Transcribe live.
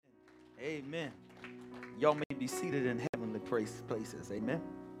Amen. Y'all may be seated in heavenly places. Amen.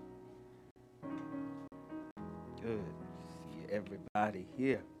 Good. See everybody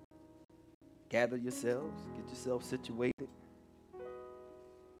here. Gather yourselves. Get yourself situated.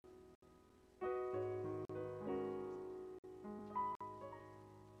 I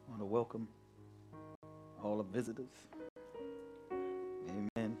want to welcome all the visitors.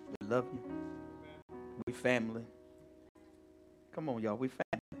 Amen. We love you. We family. Come on, y'all. We family.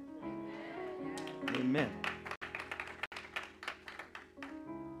 Amen.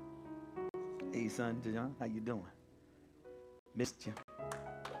 Hey, son, John, how you doing? Missed you.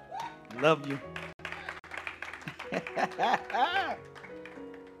 Love you.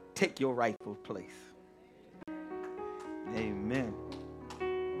 Take your rightful place. Amen.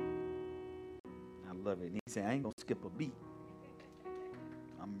 I love it. And he said, I ain't going to skip a beat.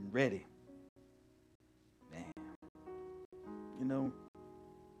 I'm ready. Man. You know,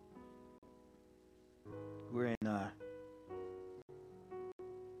 we're in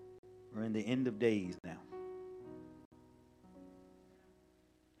the end of days now.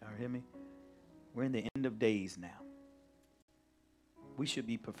 Y'all hear me? We're in the end of days now. We should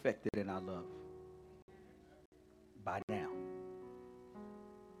be perfected in our love by now.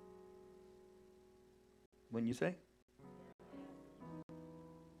 Wouldn't you say?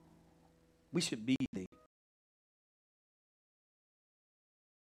 We should be the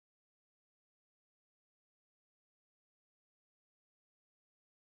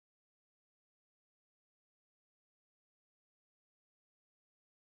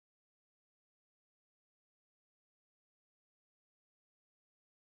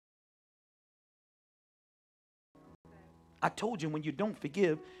I told you, when you don't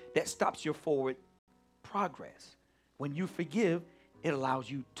forgive, that stops your forward progress. When you forgive, it allows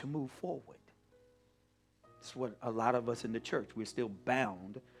you to move forward. That's what a lot of us in the church, we're still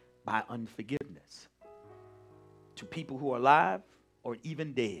bound by unforgiveness. To people who are alive or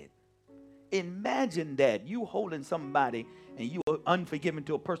even dead. Imagine that, you holding somebody and you are unforgiving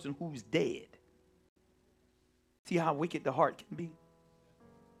to a person who's dead. See how wicked the heart can be?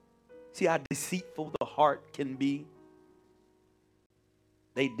 See how deceitful the heart can be?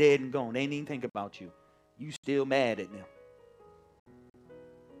 They dead and gone. They ain't even think about you. You still mad at them.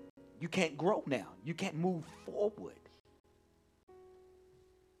 You can't grow now. You can't move forward.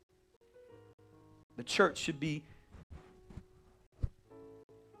 The church should be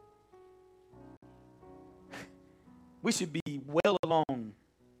we should be well along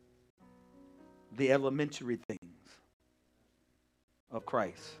the elementary things of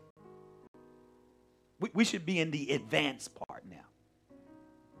Christ. We should be in the advanced part now.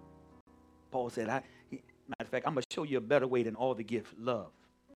 Paul said, matter of fact, I'm going to show you a better way than all the gift, love.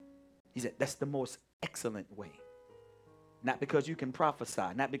 He said, that's the most excellent way. Not because you can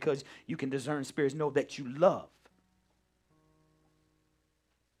prophesy, not because you can discern spirits, know that you love.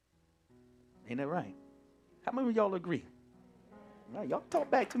 Ain't that right? How many of y'all agree? Now, y'all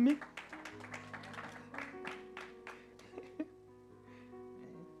talk back to me.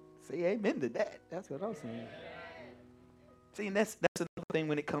 Say amen to that. That's what I'm saying. See, and that's another thing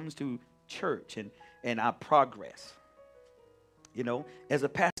when it comes to church and our progress. You know, as a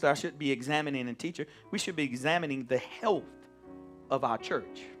pastor, I should be examining, and teacher, we should be examining the health of our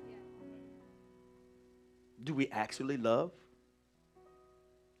church. Do we actually love?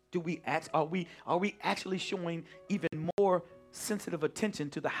 Are we actually showing even more sensitive attention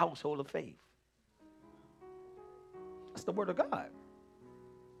to the household of faith? That's the word of God.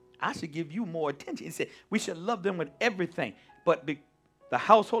 I should give you more attention. He said we should love them with everything. But the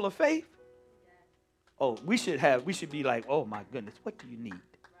household of faith, oh, we should be like, oh my goodness, what do you need?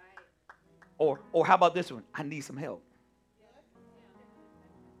 Or how about this one? I need some help.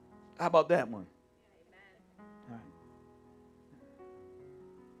 How about that one? All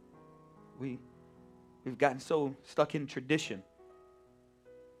right. We've gotten so stuck in tradition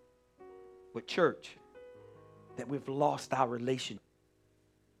with church that we've lost our relation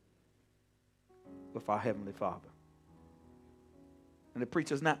with our Heavenly Father. And the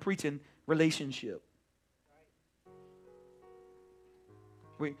preacher's not preaching relationship.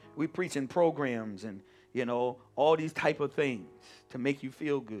 We preaching programs and, you know, all these type of things to make you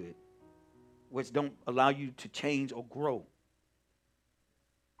feel good, which don't allow you to change or grow.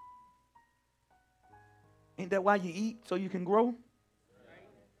 Ain't that why you eat? So you can grow?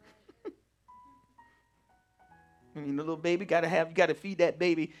 I mean, the little baby you gotta feed that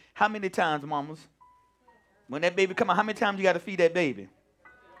baby. How many times, mamas? When that baby come out, how many times you gotta feed that baby?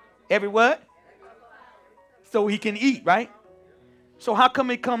 Every what? So he can eat, right? So how come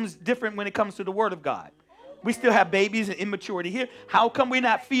it comes different when it comes to the word of God? We still have babies and immaturity here. How come we're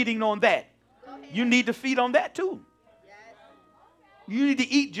not feeding on that? You need to feed on that too. You need to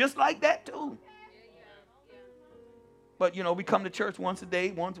eat just like that too. But, we come to church once a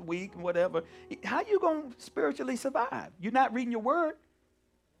day, once a week, whatever. How you going to spiritually survive? You're not reading your word.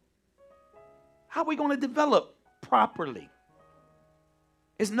 How are we going to develop properly?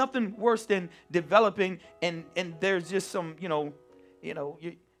 It's nothing worse than developing and there's just some,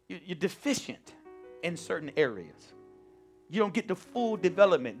 you're deficient in certain areas. You don't get the full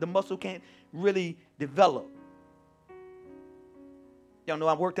development. The muscle can't really develop. Y'all know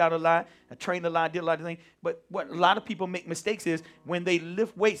I worked out a lot. I trained a lot, did a lot of things. But what a lot of people make mistakes is when they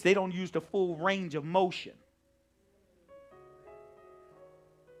lift weights, they don't use the full range of motion.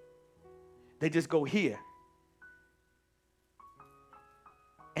 They just go here.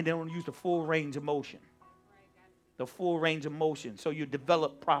 And they don't use the full range of motion. The full range of motion. So you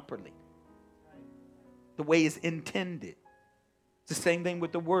develop properly. The way it's intended. It's the same thing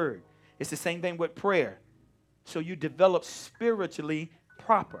with the word. It's the same thing with prayer. So you develop spiritually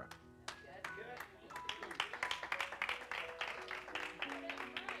proper.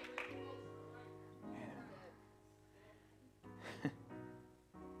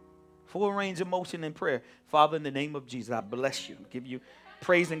 Full range of motion in prayer. Father, in the name of Jesus, I bless you. Give you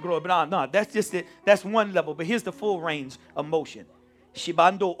praise and glory. But no, that's just it. That's one level. But here's the full range of motion.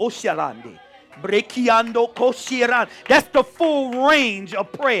 Shibando osharande. Brekiando koshiran. That's the full range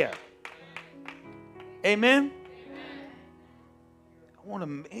of prayer. Amen? I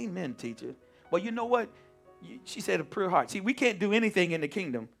want to, amen, teacher. Well, you know what? She said a pure heart. See, we can't do anything in the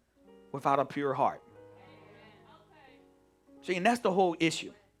kingdom without a pure heart. See, and that's the whole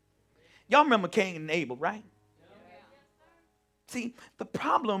issue. Y'all remember Cain and Abel, right? See, the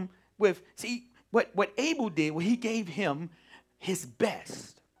problem with, what Abel did, he gave him his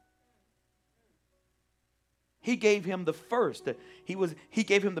best. He gave him the first. He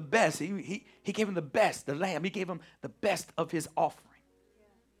gave him the best. He gave him the best, the lamb. He gave him the best of his offering.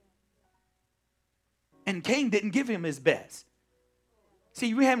 And Cain didn't give him his best.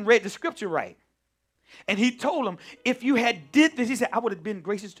 See, we haven't read the scripture right. And he told him, if you had did this, he said, I would have been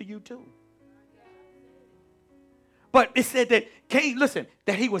gracious to you too. But it said that Cain, listen,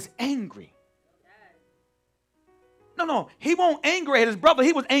 that he was angry. No, he wasn't angry at his brother.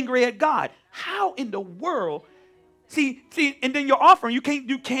 He was angry at God. How in the world? See, and then your offering, you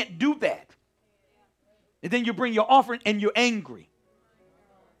can't do that. And then you bring your offering and you're angry.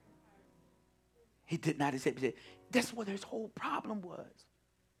 He did not accept it. That's what his whole problem was.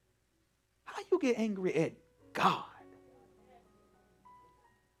 How you get angry at God?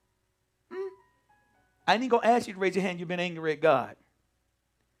 I ain't going to ask you to raise your hand. You've been angry at God.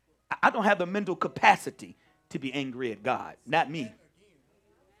 I don't have the mental capacity to be angry at God. Not me.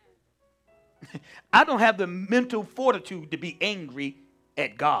 I don't have the mental fortitude to be angry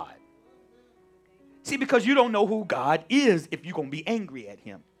at God. See, because you don't know who God is if you're going to be angry at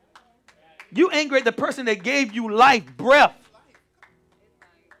him. You angry at the person that gave you life, breath.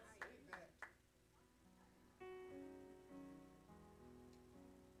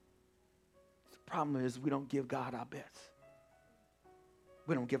 The problem is we don't give God our best.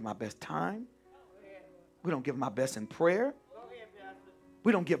 We don't give him our best time. We don't give him our best in prayer.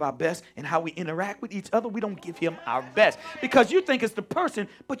 We don't give our best in how we interact with each other. We don't give him our best. Because you think it's the person,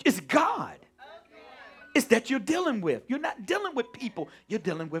 but it's God. It's that you're dealing with. You're not dealing with people. You're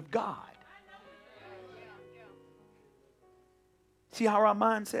dealing with God. See how our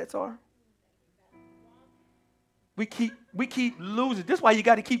mindsets are? We keep losing. This is why you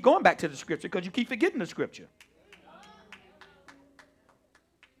got to keep going back to the scripture, because you keep forgetting the scripture.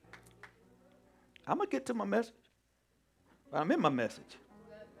 I'm going to get to my message. I'm in my message.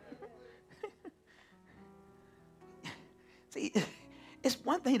 See, it's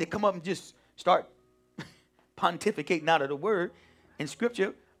one thing to come up and just start pontificating out of the word in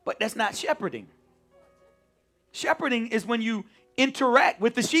scripture, but that's not shepherding. Shepherding is when you interact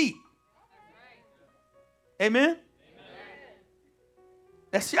with the sheep. Amen?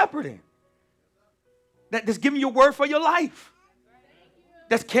 That's shepherding. That's giving you a word for your life.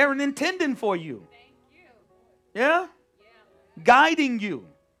 That's caring and tending for you. Yeah? Guiding you.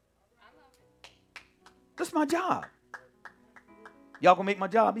 That's my job. Y'all gonna make my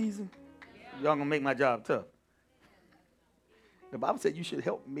job easy? Y'all gonna make my job tough? The Bible said you should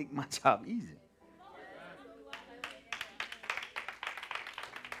help make my job easy.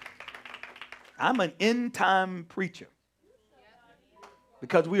 I'm an end time preacher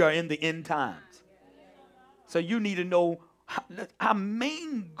because we are in the end times. So you need to know our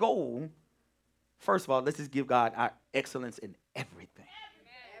main goal. First of all, let's just give God our excellence in everything.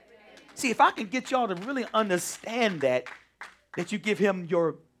 See, if I can get y'all to really understand that you give him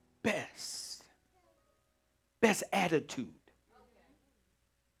your best attitude.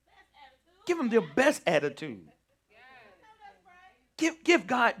 Give him your best attitude. Give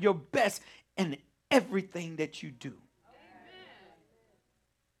God your best in everything that you do.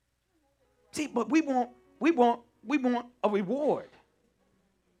 See, but we want a reward.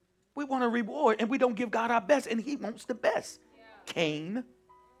 We want a reward, and we don't give God our best, and he wants the best. Cain.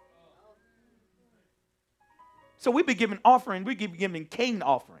 So we be giving offering, we be giving Cain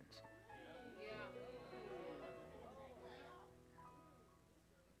offerings.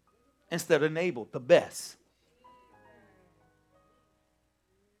 Instead of Abel, the best.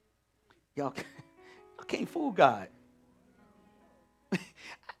 Y'all can't fool God.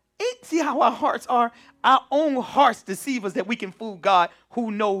 See how our hearts are? Our own hearts deceive us that we can fool God who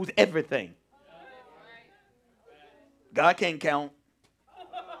knows everything. God can't count.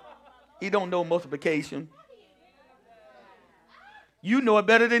 He don't know multiplication. You know it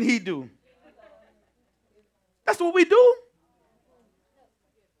better than he do. That's what we do.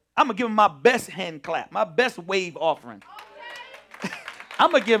 I'm going to give him my best hand clap, my best wave offering. I'm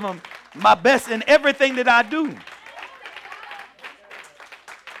going to give him my best in everything that I do.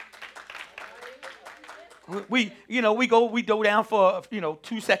 We go down for,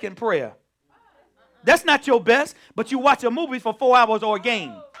 2-second prayer. That's not your best, but you watch a movie for 4 hours or a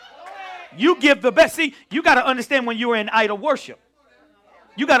game. You give the best. See, you got to understand when you're in idol worship.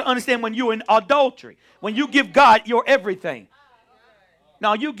 You got to understand when you're in adultery. When you give God your everything.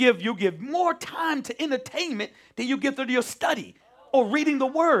 Now you give more time to entertainment than you give to your study or reading the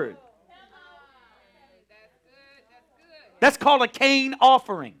word. That's called a Cain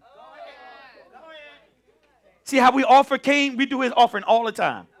offering. See how we offer Cain? We do his offering all the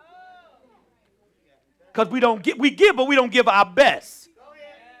time. Because we give, but we don't give our best.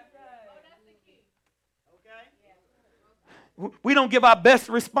 We don't give our best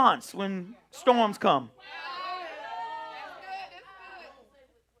response when storms come.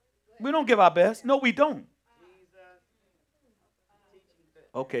 We don't give our best. No, we don't.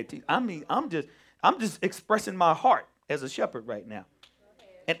 Okay, I'm just expressing my heart as a shepherd right now.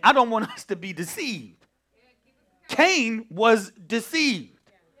 And I don't want us to be deceived. Cain was deceived.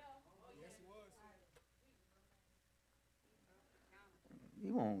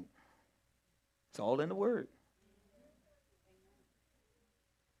 You won't. It's all in the word.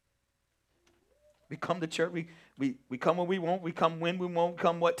 We come to church. We come when we want. We come when we want.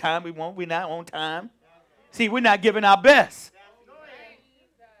 Come what time we want. We're not on time. See, we're not giving our best.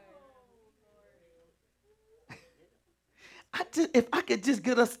 If I could just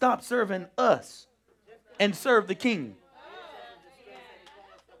get us to stop serving us and serve the King.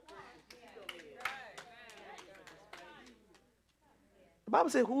 The Bible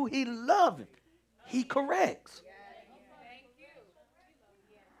says who he loves, he corrects.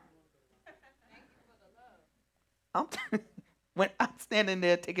 When I'm standing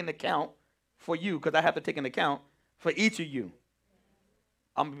there taking account for you, because I have to take an account for each of you,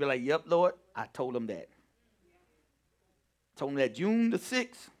 I'm going to be like, yep, Lord, I told him that. Told him that June the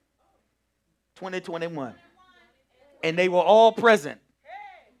 6th, 2021. And they were all present.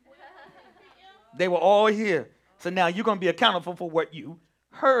 They were all here. So now you're going to be accountable for what you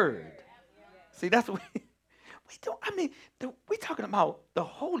heard. See, that's what we don't. I mean, we're talking about the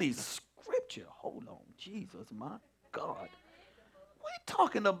Holy Scripture. Hold on, Jesus, my God. We're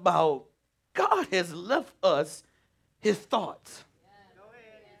talking about God has left us his thoughts.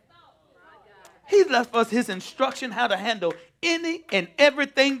 He left us his instruction how to handle any and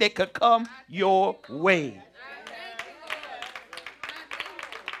everything that could come your way.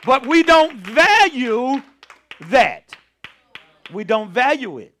 But we don't value that. We don't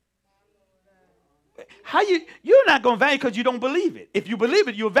value it. You're not going to value it because you don't believe it. If you believe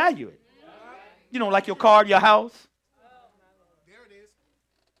it, you'll value it. You know, like your car, your house,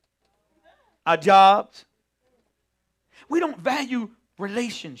 our jobs. We don't value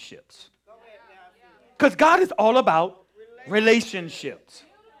relationships. Because God is all about relationships.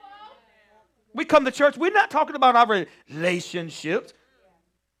 We come to church, we're not talking about our relationships.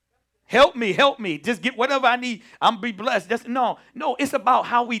 Help me. Just get whatever I need. I'm be blessed. No, it's about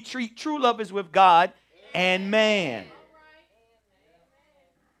how we treat true lovers with God and man.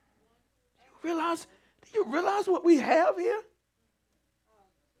 Do you realize what we have here?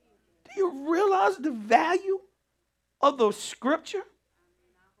 Do you realize the value of the scripture?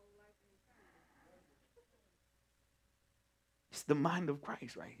 It's the mind of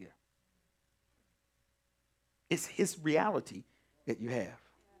Christ right here. It's his reality that you have.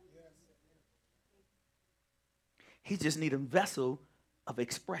 He just needs a vessel of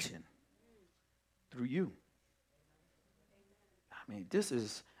expression. through you. I mean,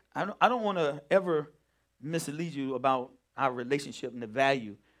 I don't want to ever mislead you about our relationship and the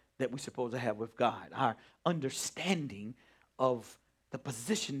value that we're supposed to have with God, our understanding of the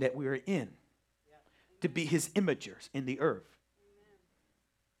position that we're in to be his imagers in the earth.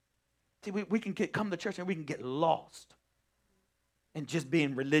 See, we can come to church and we can get lost in just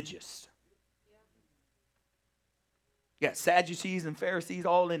being religious. Yeah, Sadducees and Pharisees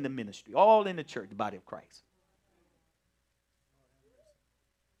all in the ministry, all in the church, the body of Christ.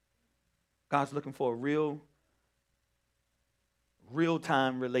 God's looking for a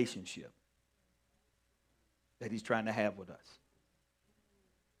real-time relationship that he's trying to have with us.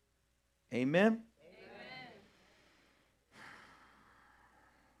 Amen?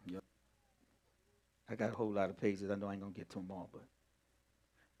 Yep. I got a whole lot of pages. I know I ain't going to get to them all, but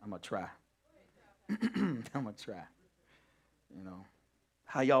I'm going to try. I'm going to try. You know,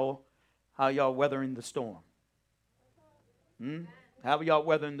 how y'all weathering the storm? How are y'all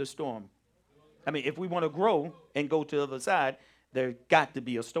weathering the storm? I mean, if we want to grow and go to the other side, there's got to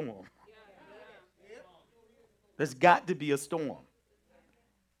be a storm. There's got to be a storm.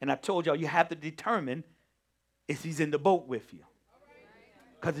 And I told y'all, you have to determine if he's in the boat with you.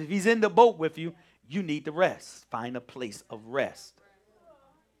 Because if he's in the boat with you, you need to rest. Find a place of rest.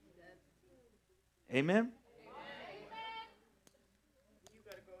 Amen?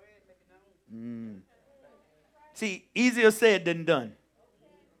 See, easier said than done.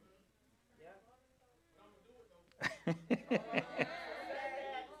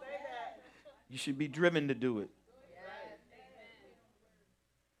 You should be driven to do it.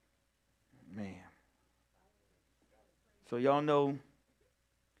 Man. So y'all know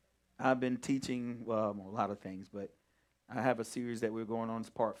I've been teaching, well, a lot of things, but I have a series that we're going on. It's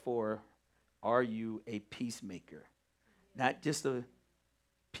part 4. Are you a peacemaker? Not just a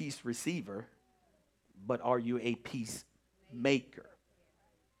peace receiver, but are you a peacemaker?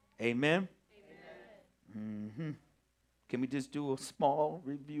 Amen? Mm-hmm. Can we just do a small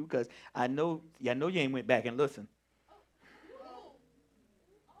review? Because I know you ain't went back and listened.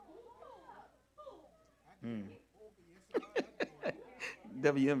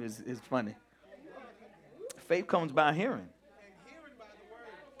 WM is funny. Faith comes by hearing.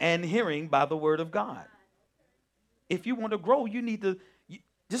 And hearing by the word of God. If you want to grow, you need to.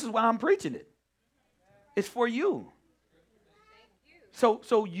 This is why I'm preaching it. It's for you.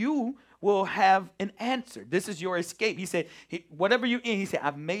 So you will have an answer. This is your escape. He said, whatever you're in, he said,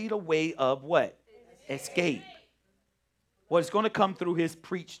 I've made a way of what? Escape. Well, it's going to come through his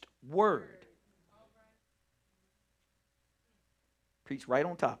preached word. Preach right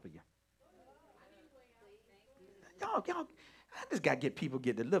on top of you. Y'all, I just got to get people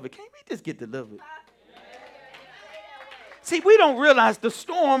get delivered. Can't we just get delivered? See, we don't realize the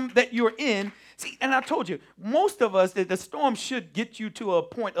storm that you're in. See, and I told you, most of us, that the storm should get you to a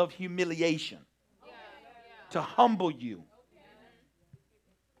point of humiliation. To humble you.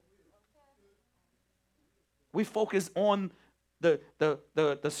 We focus on the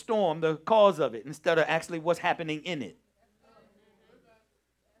storm, the cause of it, instead of actually what's happening in it.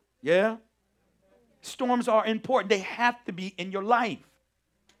 Yeah? Storms are important. They have to be in your life.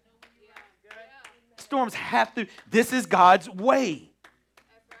 Storms have to. This is God's way.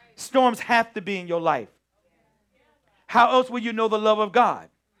 Storms have to be in your life. How else will you know the love of God?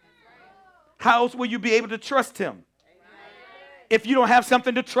 How else will you be able to trust him? If you don't have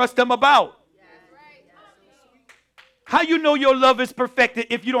something to trust him about. How you know your love is perfected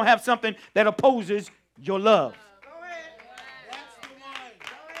if you don't have something that opposes your love?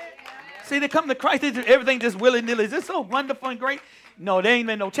 See, they come to Christ, everything just willy-nilly. Is this so wonderful and great? No, there ain't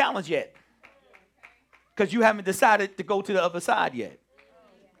been no challenge yet. Because you haven't decided to go to the other side yet.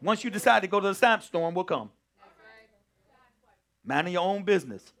 Once you decide to go to the side, storm will come. Mind your own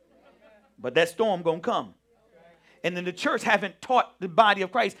business. But that storm going to come. And then the church haven't taught the body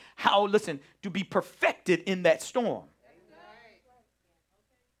of Christ how, listen, to be perfected in that storm.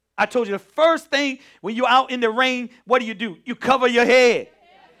 I told you the first thing when you're out in the rain, what do? You cover your head.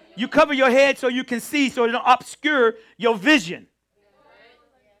 You cover your head so you can see, so it don't obscure your vision.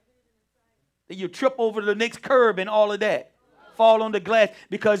 You trip over the next curb and all of that. Fall on the glass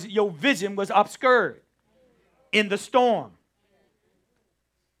because your vision was obscured in the storm.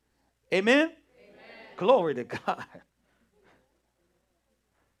 Amen? Amen. Glory to God.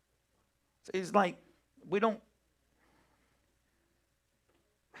 So it's like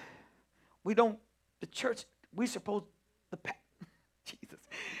the church, we're supposed to, Jesus.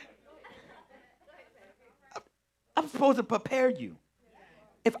 I'm supposed to prepare you.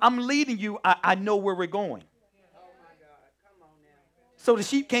 If I'm leading you, I know where we're going. So the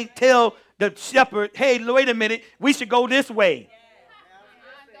sheep can't tell the shepherd, hey, wait a minute, we should go this way.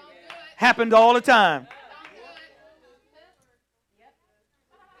 Happened all the time.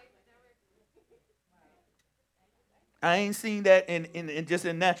 I ain't seen that in just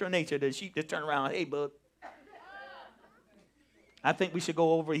in natural nature. The sheep just turn around, hey, bud, I think we should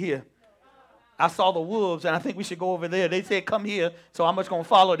go over here. I saw the wolves, and I think we should go over there. They said, come here, so I'm just going to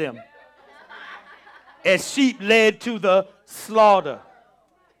follow them. As sheep led to the slaughter.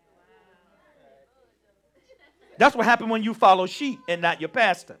 That's what happened when you follow sheep and not your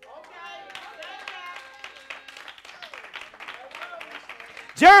pastor.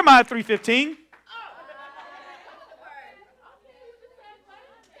 Jeremiah 3:15.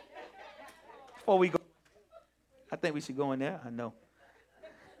 Before we go, I think we should go in there. I know.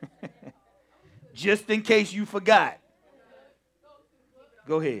 Just in case you forgot.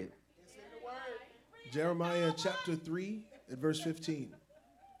 Go ahead. Jeremiah chapter 3 and verse 15.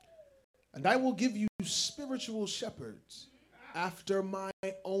 And I will give you spiritual shepherds after my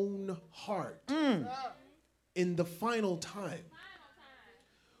own heart in the final time,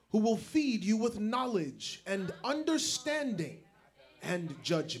 who will feed you with knowledge and understanding and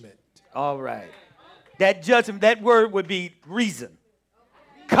judgment. All right. That judgment, that word would be reason.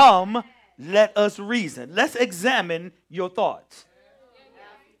 Come, let us reason. Let's examine your thoughts.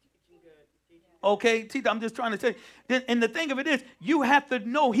 Okay, Tita, I'm just trying to tell you. And the thing of it is, you have to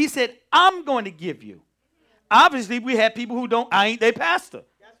know, he said, I'm going to give you. Obviously, we have people who don't, I ain't their pastor.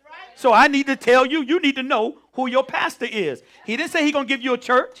 So I need to tell you, you need to know who your pastor is. He didn't say he's going to give you a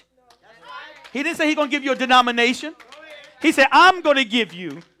church. He didn't say he's going to give you a denomination. He said, I'm going to give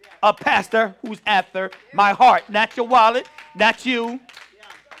you a pastor who's after my heart. Not your wallet, not you,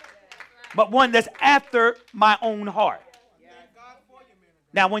 but one that's after my own heart.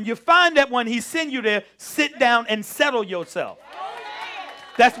 Now, when you find that one, he send you there, sit down and settle yourself.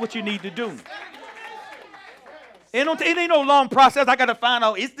 That's what you need to do. It ain't no long process. I got to find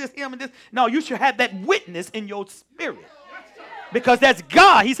out, is this him and this? No, you should have that witness in your spirit. Because that's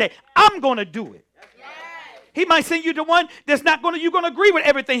God. He said, I'm going to do it. He might send you to one that's not going to, you're going to agree with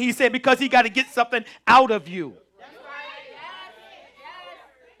everything he said because he got to get something out of you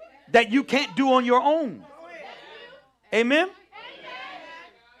that you can't do on your own. Amen?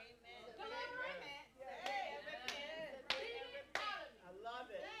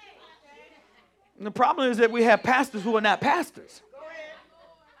 And the problem is that we have pastors who are not pastors.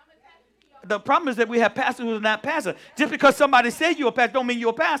 The problem is that we have pastors who are not pastors. Just because somebody said you're a pastor don't mean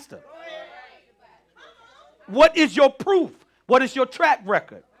you're a pastor. What is your proof? What is your track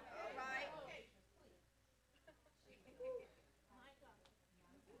record?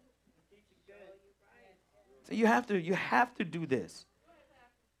 So you have to do this.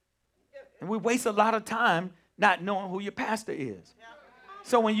 And we waste a lot of time not knowing who your pastor is.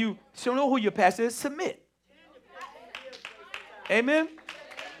 So when you know who your pastor is, submit. Amen?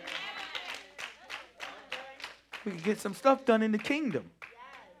 We can get some stuff done in the kingdom.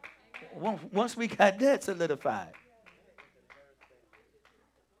 Once we got that solidified.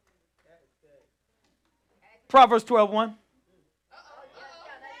 Proverbs 12:1.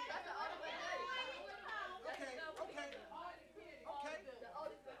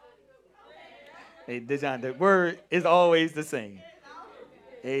 Hey, Dejan, the word is always the same.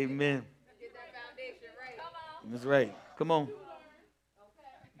 Amen. That's right. Come on.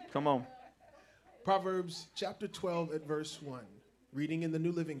 Come on. Proverbs chapter 12 at verse 1. Reading in the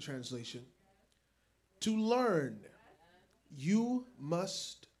New Living Translation. To learn, you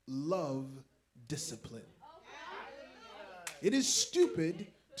must love discipline. It is stupid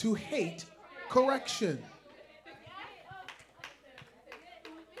to hate correction.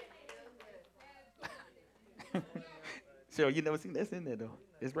 So you never seen that's in there though.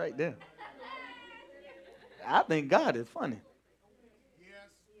 It's right there. I think God is funny.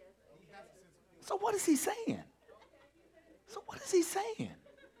 So what is he saying? So what is he saying?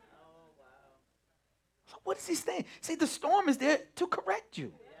 So what is he saying? See, the storm is there to correct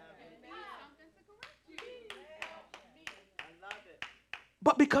you.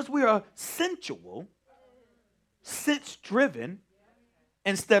 But because we are sensual, sense-driven,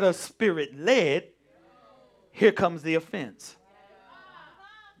 instead of spirit-led, here comes the offense.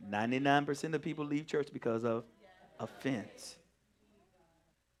 99% of people leave church because of offense.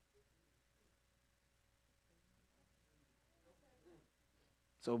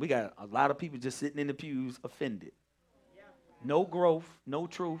 So we got a lot of people just sitting in the pews offended. No growth, no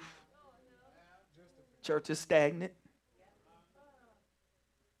truth. Church is stagnant.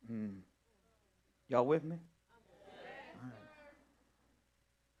 Y'all with me?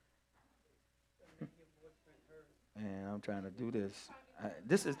 Man, I'm trying to do this.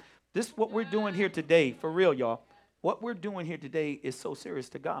 This what we're doing here today, for real, y'all. What we're doing here today is so serious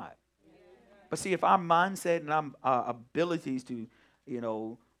to God. But see, if our mindset and our abilities to,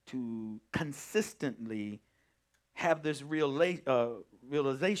 to consistently have this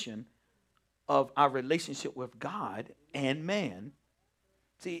realization of our relationship with God and man,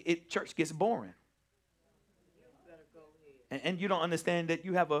 see, church gets boring. And you don't understand that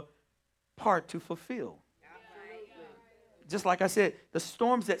you have a part to fulfill. Just like I said, the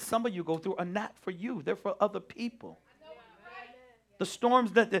storms that some of you go through are not for you. They're for other people. The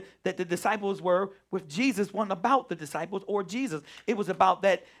storms that the disciples were with Jesus weren't about the disciples or Jesus. It was about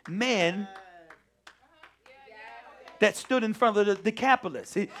that man that stood in front of the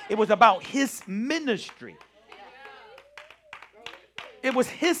Decapolis. It was about his ministry. It was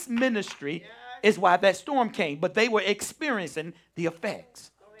his ministry is why that storm came. But they were experiencing the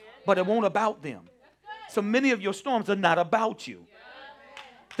effects. But it wasn't about them. So many of your storms are not about you.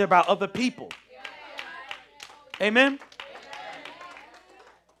 They're about other people. Amen?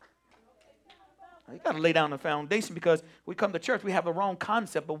 You got to lay down the foundation, because we come to church, we have the wrong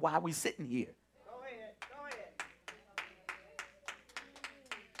concept of why we're sitting here. Go ahead.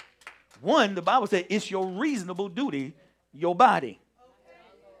 One, the Bible says it's your reasonable duty, your body.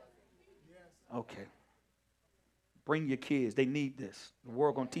 Okay. Bring your kids. They need this. The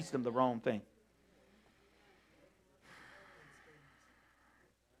world going to teach them the wrong thing.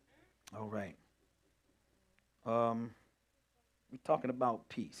 All right. We're talking about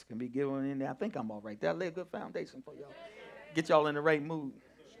peace. Can we get one in there? I think I'm all right. That'll lay a good foundation for y'all. Get y'all in the right mood.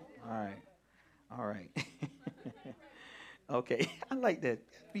 All right. Okay. I like that.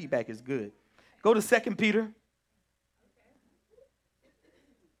 Feedback is good. Go to 2 Peter.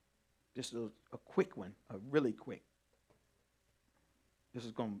 Just a quick one, really quick.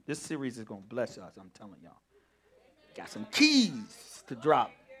 This series is gonna bless us. I'm telling y'all. Got some keys to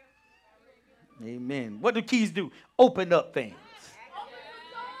drop. Amen. What do keys do? Open up things.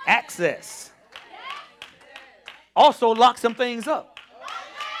 Access. Also lock some things up.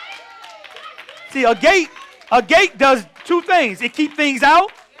 See, a gate does two things. It keeps things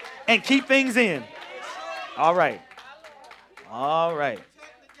out and keep things in. All right.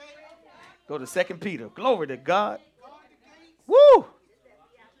 Go to 2 Peter. Glory to God. Woo!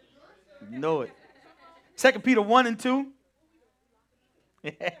 You know it. 2 Peter 1 and 2.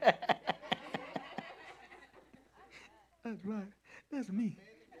 That's right. That's me.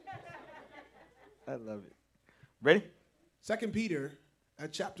 I love it. Ready? 2 Peter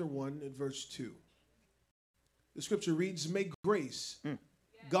at chapter 1 and verse 2. The scripture reads, "May grace,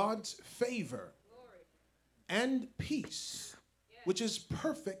 God's favor, and peace, which is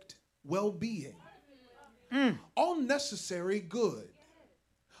perfect well-being, all necessary good,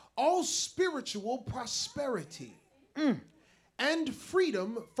 all spiritual prosperity, and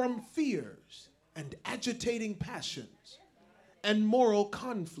freedom from fears and agitating passions and moral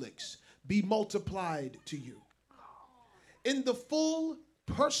conflicts be multiplied to you in the full,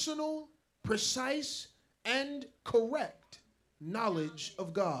 personal, precise, and correct knowledge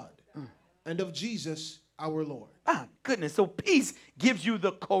of God and of Jesus our Lord." Ah, goodness. So peace gives you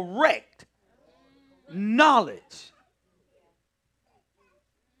the correct knowledge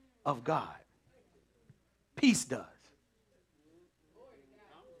of God. Peace does.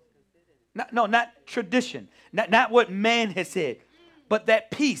 Not tradition. Not what man has said. But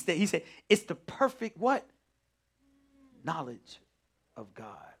that peace that he said, it's the perfect what? Knowledge of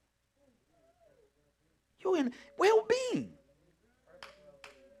God. You're in well-being.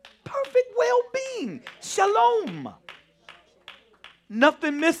 Perfect well-being. Shalom.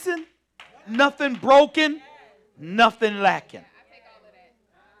 Nothing missing. Nothing broken. Nothing lacking.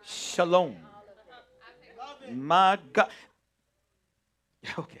 Shalom. My God.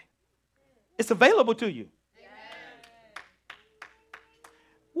 Okay. It's available to you.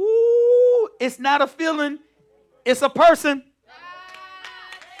 Woo, it's not a feeling. It's a person.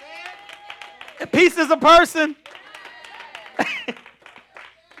 Peace is a person.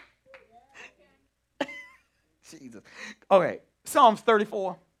 Jesus. Okay. Psalms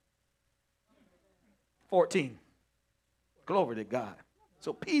 34:14. Glory to God.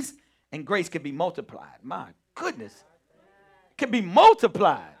 So peace and grace can be multiplied. My goodness. Can be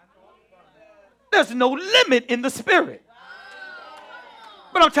multiplied. There's no limit in the spirit.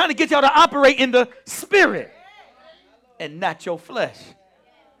 But I'm trying to get y'all to operate in the spirit and not your flesh.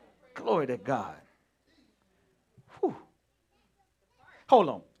 Glory to God. Whew. Hold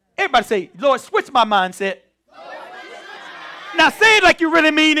on. Everybody say, Lord, switch my mindset. Now say it like you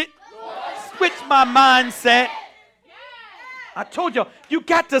really mean it. Switch my mindset. I told you, you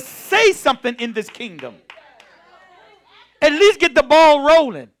got to say something in this kingdom. At least get the ball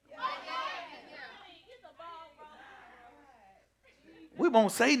rolling. We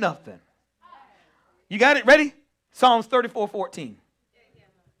won't say nothing. You got it? Ready? Psalms 34:14.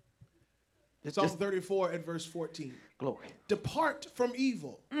 Psalm 34 and verse 14. Glory. Depart from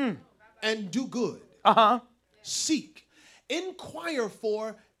evil and do good. Seek, inquire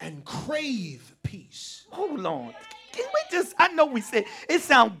for, and crave peace. Hold on. Can we just, I know we said it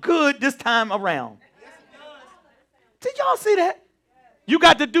sounds good this time around. Did y'all see that? You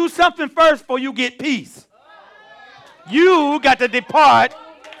got to do something first before you get peace. You got to depart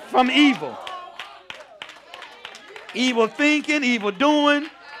from evil. Evil thinking, evil doing,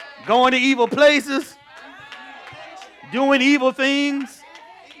 going to evil places, doing evil things.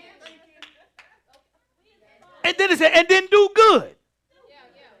 And then it said, and then do good.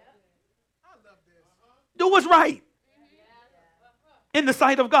 Do what's right in the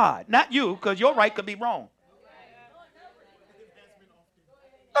sight of God. Not you, because your right could be wrong.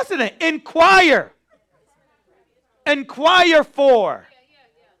 Listen to that. Inquire. Inquire for.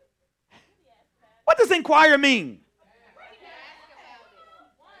 What does inquire mean?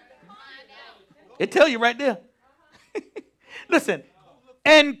 It tell you right there. Listen.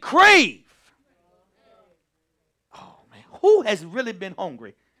 And crave. Oh, man. Who has really been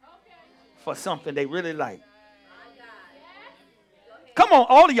hungry for something they really like? Come on,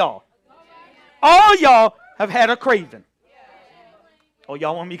 all of y'all. All y'all have had a craving. Oh,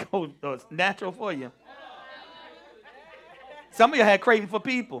 y'all want me to go natural for you? Some of you had craving for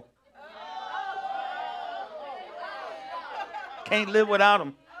people. Can't live without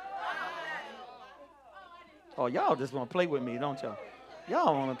them. Oh, y'all just want to play with me, don't y'all?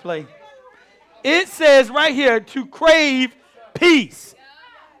 Y'all want to play. It says right here to crave peace.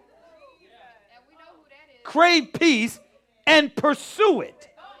 Crave peace and pursue it.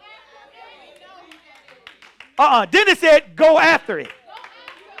 Then it said go after it.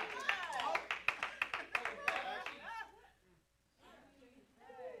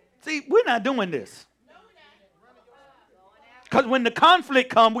 See, we're not doing this. Because when the conflict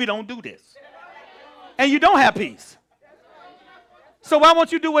comes, we don't do this. And you don't have peace. So why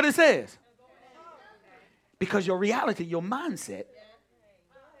won't you do what it says? Because your reality, your mindset,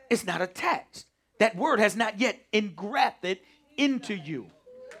 is not attached. That word has not yet engrafted into you.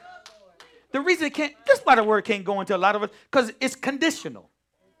 The reason it can't, that's why the word can't go into a lot of us, because it's conditional.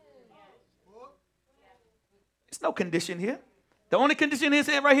 There's no condition here. The only condition he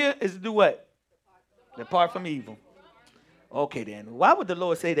said right here is to do what? Depart from evil. Okay then. Why would the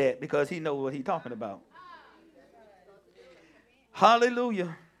Lord say that? Because he knows what he's talking about.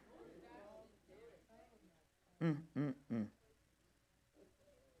 Hallelujah.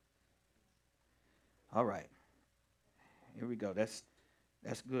 All right. Here we go. That's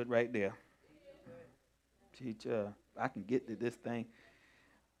good right there. Teacher, I can get to this thing.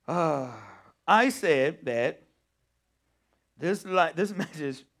 I said that this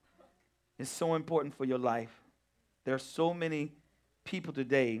message is so important for your life. There are so many people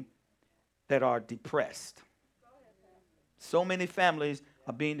today that are depressed. So many families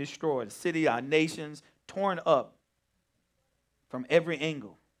are being destroyed. The city, our nations, torn up from every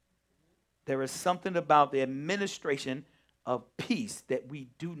angle. There is something about the administration of peace that we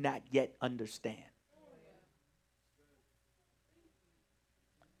do not yet understand.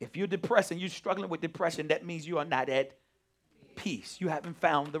 If you're depressed and you're struggling with depression, that means you are not at peace. You haven't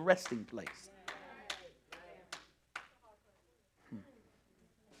found the resting place.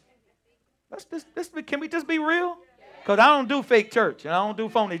 Can we just be real? Because I don't do fake church and I don't do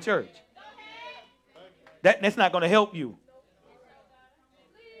phony church. That's not going to help you.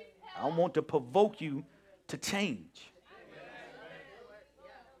 I want to provoke you to change.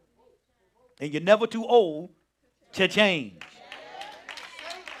 And you're never too old to change.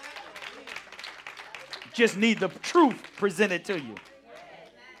 Just need the truth presented to you.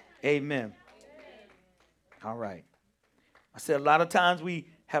 Amen. All right. I said a lot of times we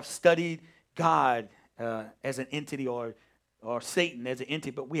have studied God as an entity or Satan as an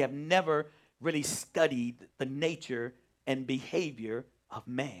entity, but we have never really studied the nature and behavior of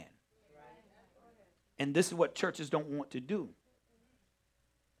man. And this is what churches don't want to do.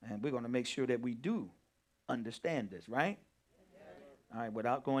 And we're going to make sure that we do understand this, right? All right,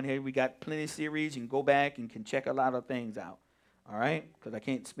 without going here, we got plenty of series. You can go back and can check a lot of things out. All right? Because I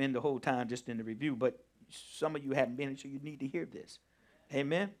can't spend the whole time just in the review, but some of you haven't been, so you need to hear this.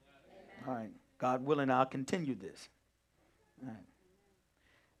 Amen? All right. God willing, I'll continue this. All right.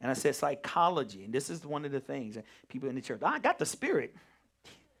 And I said psychology, and this is one of the things that people in the church, I got the Spirit.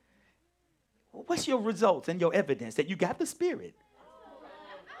 What's your results and your evidence that you got the Spirit?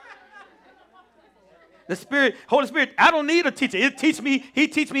 The Spirit, Holy Spirit, I don't need a teacher. He teach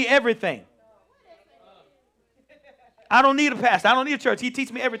me everything. I don't need a pastor. I don't need a church. He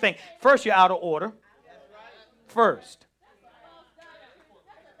teach me everything. First, you're out of order. First.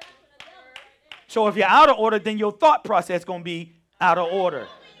 So if you're out of order, then your thought process is going to be out of order.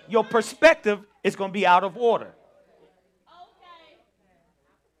 Your perspective is going to be out of order.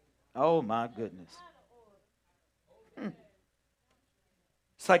 Oh, my goodness.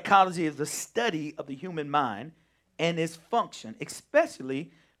 Psychology is the study of the human mind and its function,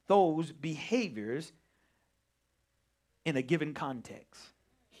 especially those behaviors in a given context.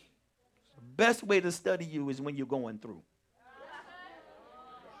 The best way to study you is when you're going through.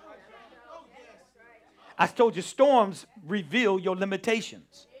 I told you, storms reveal your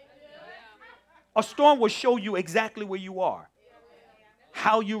limitations. A storm will show you exactly where you are,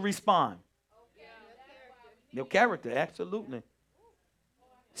 how you respond. Your character, absolutely.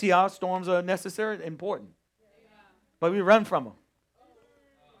 See how storms are necessary and important. But we run from them.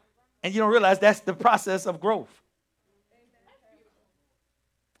 And you don't realize that's the process of growth.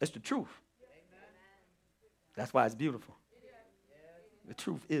 It's the truth. That's why it's beautiful. The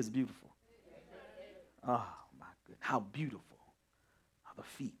truth is beautiful. Oh, my goodness. How beautiful are the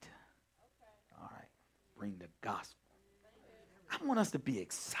feet. All right. Bring the gospel. I want us to be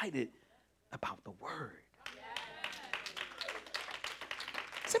excited about the word.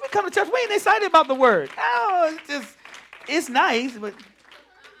 See, we come to church, we ain't excited about the word. Oh, it's nice, but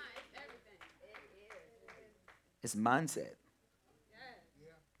it's mindset.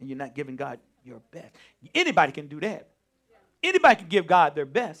 And you're not giving God your best. Anybody can do that. Anybody can give God their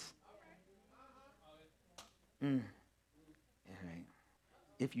best. All right.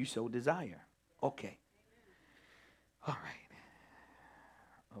 If you so desire. Okay. All right.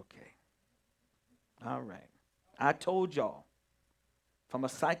 Okay. All right. I told y'all, from a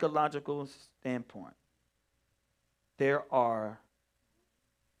psychological standpoint, there are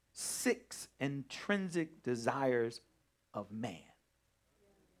 6 intrinsic desires of man.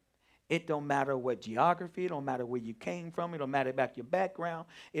 It don't matter what geography, it don't matter where you came from, it don't matter about your background,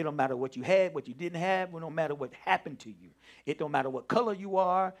 it don't matter what you had, what you didn't have, it don't matter what happened to you. It don't matter what color you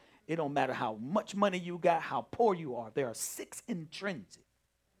are, it don't matter how much money you got, how poor you are. There are 6 intrinsic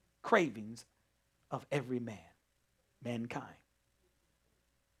cravings of every man, mankind.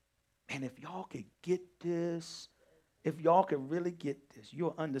 And if y'all could get this, if y'all could really get this,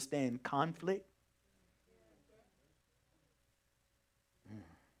 you'll understand conflict.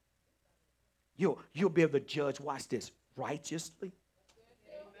 You'll be able to judge, watch this, righteously.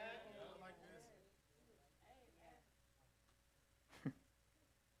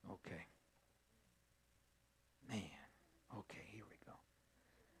 Okay. Man. Okay, here we go.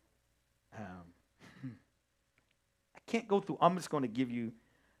 I can't go through, I'm just going to give you,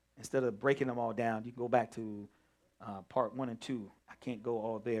 instead of breaking them all down, you can go back to part 1 and 2. I can't go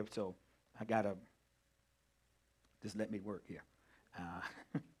all there, so I got to just let me work here. All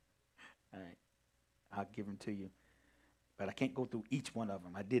right. I'll give them to you. But I can't go through each one of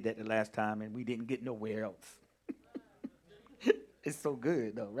them. I did that the last time, and we didn't get nowhere else. It's so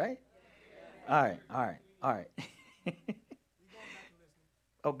good, though, right? All right.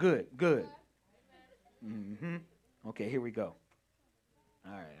 Oh, good. Okay, here we go.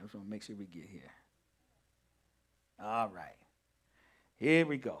 All right, I just want to make sure we get here. All right. Here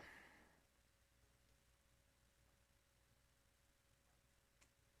we go.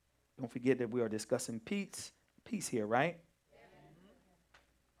 Don't forget that we are discussing peace here, right?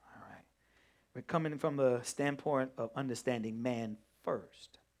 All right. We're coming from the standpoint of understanding man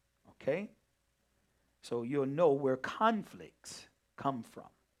first, okay? So you'll know where conflicts come from.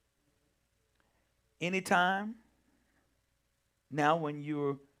 Anytime, now when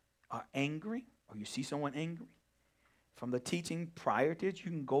you are angry or you see someone angry, from the teaching prior to it,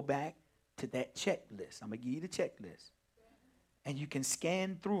 you can go back to that checklist. I'm going to give you the checklist. And you can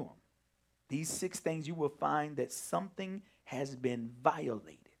scan through them. These 6 things, you will find that something has been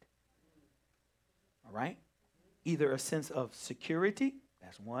violated. All right? Either a sense of security,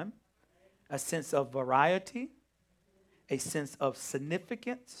 that's one. A sense of variety. A sense of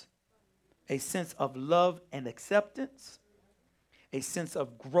significance. A sense of love and acceptance. A sense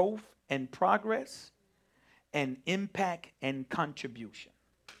of growth and progress. And impact and contribution.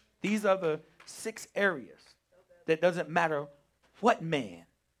 These are the 6 areas that doesn't matter what man,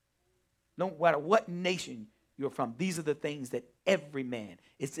 no matter what nation you're from, these are the things that every man,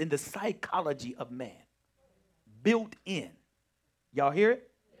 it's in the psychology of man, built in. Y'all hear it?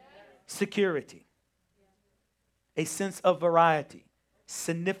 Yes. Security. A sense of variety.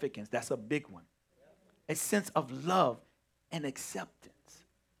 Significance, that's a big one. A sense of love and acceptance.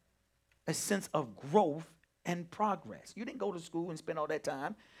 a sense of growth and progress. You didn't go to school and spend all that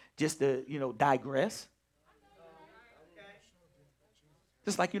time just to, digress.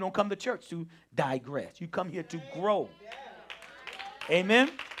 Just like you don't come to church to digress. You come here to grow.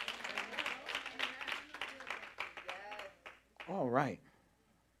 Amen? All right.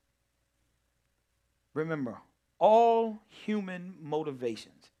 Remember, all human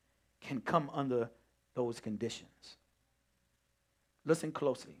motivations can come under those conditions. Listen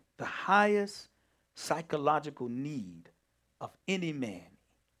closely. The highest psychological need of any man,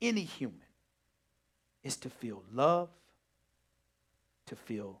 any human, is to feel love, to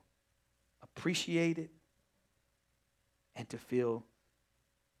feel appreciated, and to feel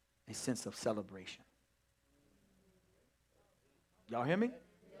a sense of celebration. Y'all hear me?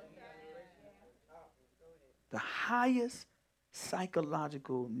 The highest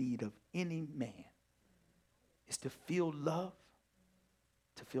psychological need of any man is to feel love,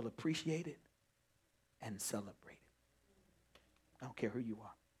 to feel appreciated, and celebrated. I don't care who you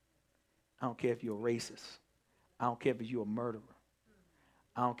are. I don't care if you're a racist. I don't care if you're a murderer.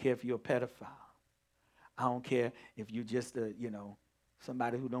 I don't care if you're a pedophile. I don't care if you're just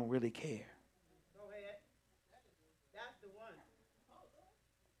somebody who don't really care. Go ahead. That's the one.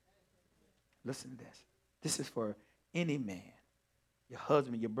 Listen to this. This is for any man. Your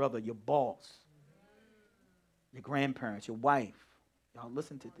husband, your brother, your boss, your grandparents, your wife. Y'all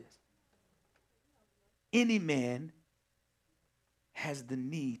listen to this. Any man has the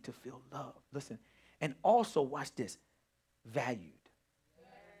need to feel love. Listen. And also, watch this, valued.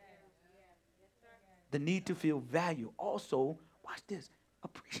 The need to feel valued. Also, watch this,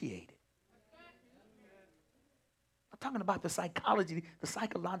 appreciated. I'm talking about the psychology, the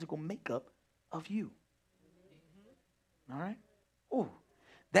psychological makeup of you. All right? Ooh.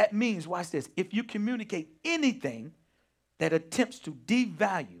 That means, watch this, if you communicate anything that attempts to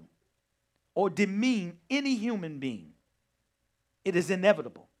devalue or demean any human being, it is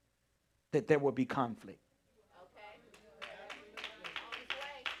inevitable that there will be conflict.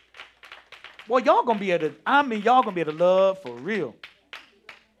 Well, y'all gonna be able to, y'all gonna be able to love for real.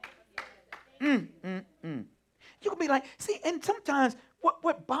 You can be like, see, and sometimes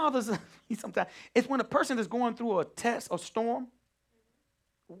what bothers me sometimes is when a person is going through a test or storm,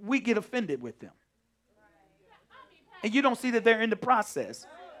 we get offended with them. And you don't see that they're in the process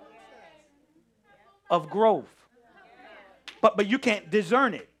of growth. But you can't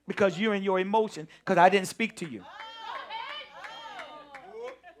discern it because you're in your emotion because I didn't speak to you.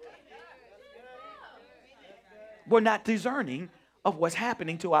 We're not discerning of what's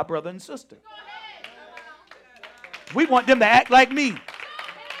happening to our brother and sister. We want them to act like me.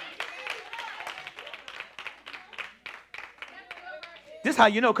 This is how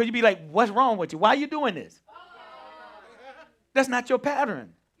you know, because you be like, what's wrong with you? Why are you doing this? That's not your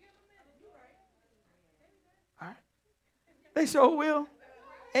pattern. All right? They sure will.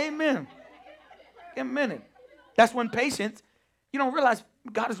 Amen. In a minute. That's when patience, you don't realize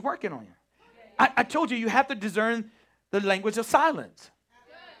God is working on you. I told you, you have to discern the language of silence.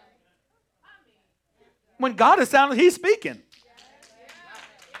 When God is silent, he's speaking.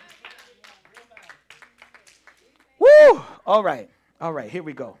 Woo! All right, here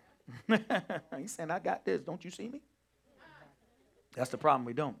we go. He's saying, I got this. Don't you see me? That's the problem.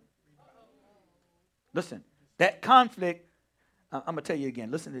 We don't. Listen, that conflict, I'm going to tell you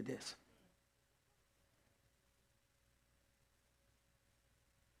again. Listen to this.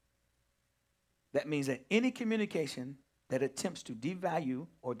 That means that any communication that attempts to devalue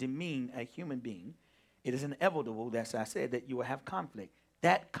or demean a human being, it is inevitable, as I said, that you will have conflict.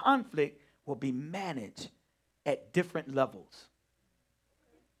 That conflict will be managed at different levels,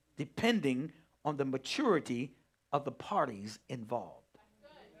 depending on the maturity of the parties involved.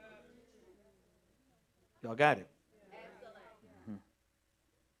 Y'all got it? Mm-hmm.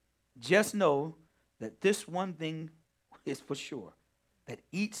 Just know that this one thing is for sure. That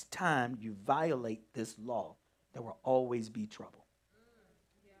each time you violate this law, there will always be trouble.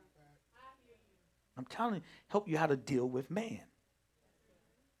 I'm telling you, help you how to deal with man.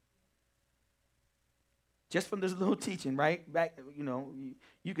 Just from this little teaching, right? Back,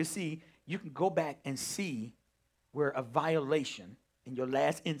 you can see, you can go back and see where a violation in your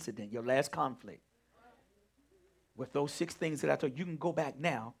last incident, your last conflict, with those 6 things that I told you, you can go back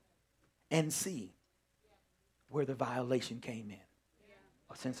now and see where the violation came in.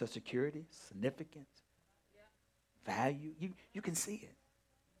 A sense of security, significance, value. You can see it.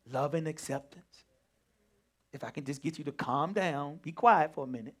 Love and acceptance. If I can just get you to calm down, be quiet for a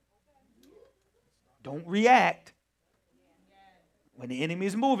minute. Don't react. When the enemy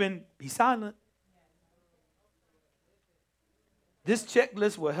is moving, be silent. This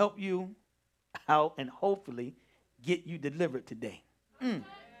checklist will help you out and hopefully get you delivered today.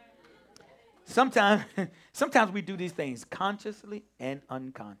 Sometimes, sometimes we do these things consciously and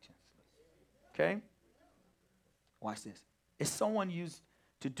unconsciously. Okay? Watch this. If someone used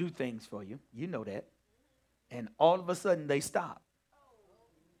to do things for you, you know that, and all of a sudden they stop.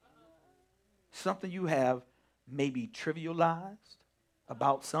 Something you have maybe trivialized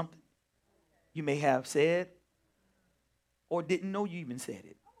about something you may have said or didn't know you even said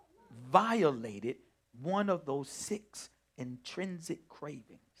it, violated one of those 6 intrinsic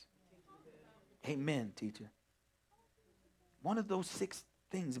cravings. Amen, teacher. One of those 6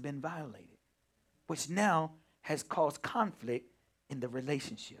 things have been violated, which now has caused conflict in the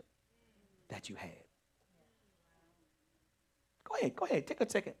relationship that you had. Go ahead, take a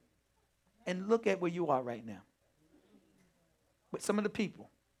second and look at where you are right now with some of the people.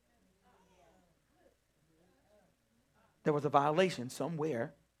 There was a violation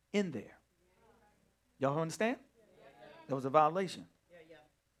somewhere in there. Y'all understand? There was a violation.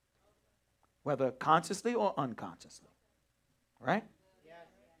 Whether consciously or unconsciously. Right?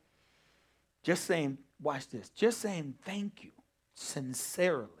 Just saying, watch this. Just saying thank you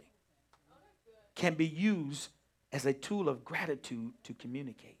sincerely can be used as a tool of gratitude to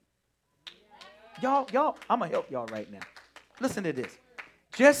communicate. Y'all, I'm going to help y'all right now. Listen to this.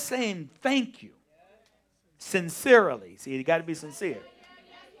 Just saying thank you sincerely, see, you got to be sincere,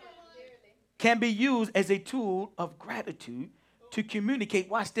 can be used as a tool of gratitude to communicate,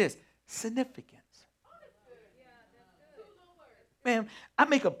 watch this, significance. Man, I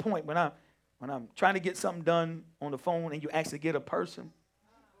make a point when I'm trying to get something done on the phone and you actually get a person,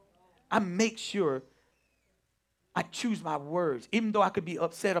 I make sure I choose my words, even though I could be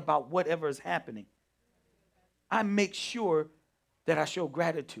upset about whatever is happening. I make sure that I show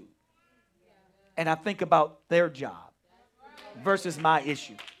gratitude. And I think about their job versus my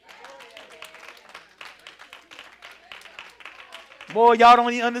issue. Boy, y'all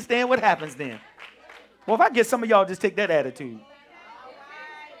don't even understand what happens then. Well, if I get some of y'all just take that attitude.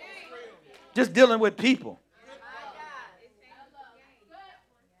 Just dealing with people.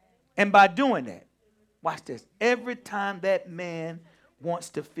 And by doing that, watch this. Every time that man wants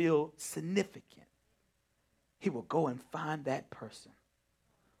to feel significant, he will go and find that person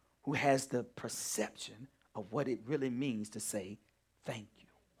who has the perception of what it really means to say thank you.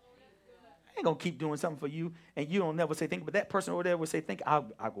 I ain't going to keep doing something for you, and you don't never say thank you, but that person over there will say thank you.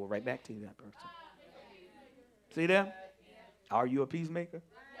 I'll go right back to that person. See there? Are you a peacemaker?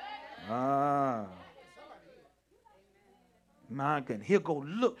 Ah. My goodness. You'll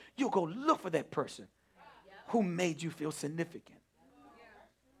go look for that person who made you feel significant.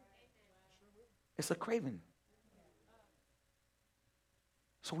 It's a craving.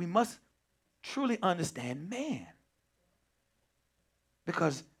 So we must truly understand man.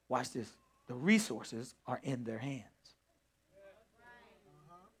 Because, watch this, the resources are in their hands.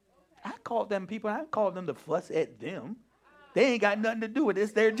 I call them to fuss at them. They ain't got nothing to do with it.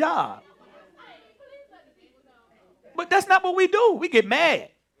 It's their job. But that's not what we do. We get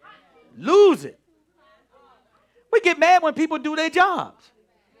mad. Lose it. We get mad when people do their jobs.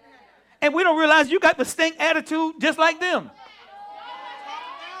 And we don't realize you got the stink attitude just like them.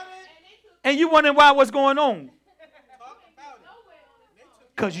 And you wondering why what's going on.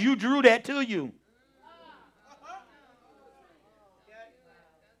 Because you drew that to you.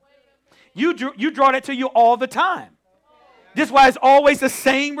 You draw that to you all the time. This is why it's always the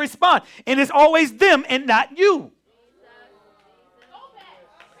same response. And it's always them and not you.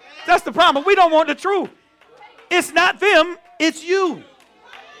 That's the problem. We don't want the truth. It's not them, it's you.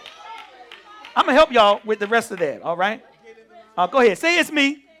 I'm going to help y'all with the rest of that, all right? Go ahead. Say it's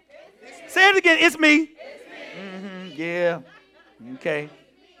me. Say it again. It's me. Mm-hmm, yeah. Okay.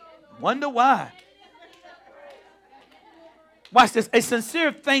 Wonder why. Watch this. A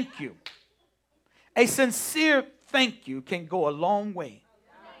sincere thank you. A sincere thank you can go a long way.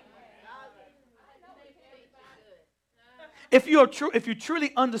 If you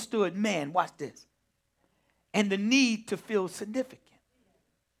truly understood man, watch this, and the need to feel significant.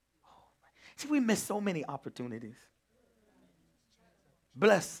 See, we miss so many opportunities.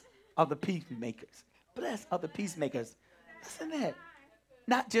 Blessed are the peacemakers. Blessed are the peacemakers. Listen to that.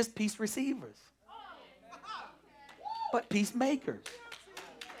 Not just peace receivers, but peacemakers.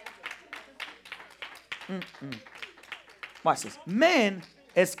 Watch this. Man,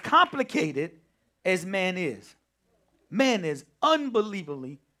 as complicated as man is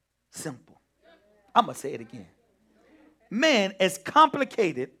unbelievably simple. I'm going to say it again. Man, as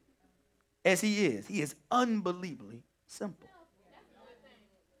complicated as he is unbelievably simple.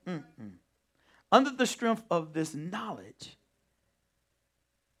 Under the strength of this knowledge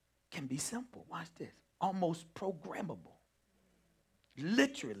can be simple. Watch this. Almost programmable.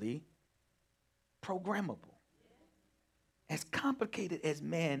 Literally programmable. As complicated as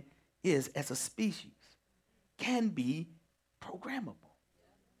man is as a species, can be programmable.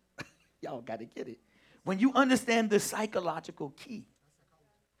 Y'all got to get it. When you understand the psychological key,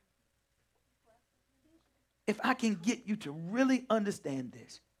 if I can get you to really understand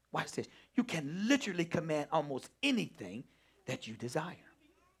this, watch this. You can literally command almost anything that you desire.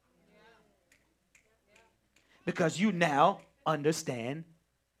 Because you now understand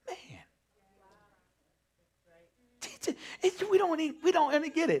man. Teach it. We don't even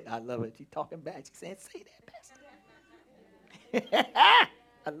get it. I love it. She's talking back. She's saying, say that, Pastor.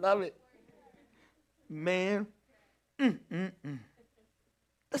 I love it. Man.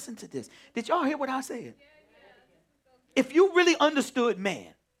 Listen to this. Did y'all hear what I said? If you really understood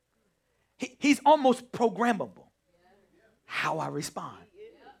man, he's almost programmable. How I respond.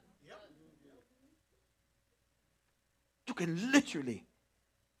 You can literally,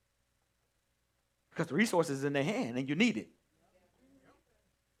 because the resource is in their hand and you need it.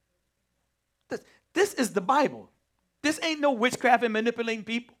 This is the Bible. This ain't no witchcraft and manipulating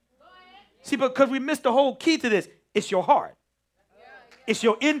people. See, because we missed the whole key to this. It's your heart. It's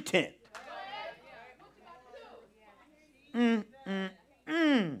your intent.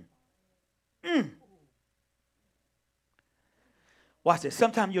 Watch this.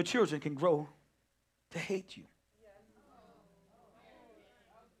 Sometimes your children can grow to hate you.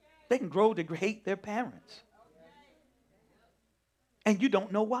 They can grow to hate their parents. And you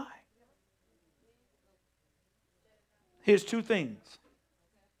don't know why. Here's two things.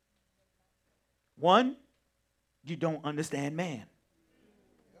 One, you don't understand man.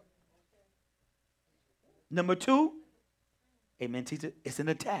 Number two, amen, teacher, it's an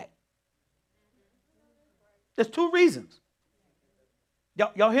attack. There's two reasons.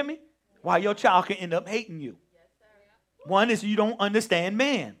 Y'all hear me? Why your child can end up hating you. One is you don't understand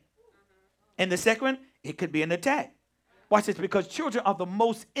man. And the second, it could be an attack. Watch this, because children are the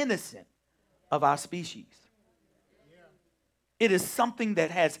most innocent of our species. It is something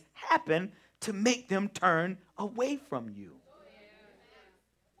that has happened to make them turn away from you.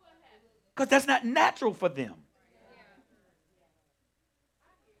 Because that's not natural for them.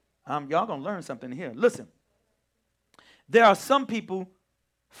 Y'all going to learn something here. Listen, there are some people,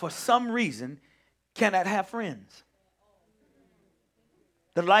 for some reason, cannot have friends.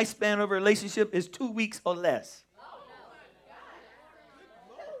 The lifespan of a relationship is 2 weeks or less.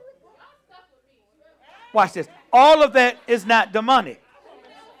 Watch this. All of that is not demonic.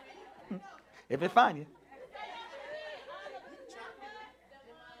 If it find you.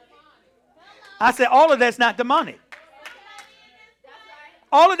 I said all of that's not demonic.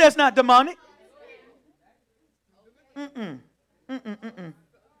 All of that's not demonic. Let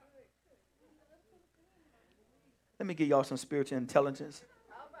me give y'all some spiritual intelligence.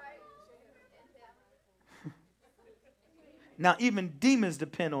 Now, even demons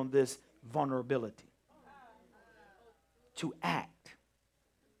depend on this vulnerability to act.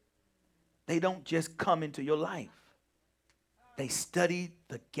 They don't just come into your life. They study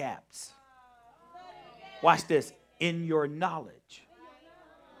the gaps. Watch this, in your knowledge.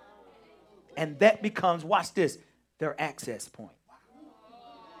 And that becomes, watch this, their access point.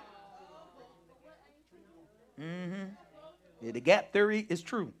 Yeah, the gap theory is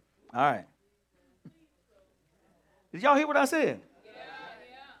true. All right. Did y'all hear what I said? Yeah.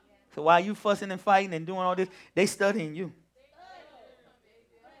 So while you fussing and fighting and doing all this, they studying you.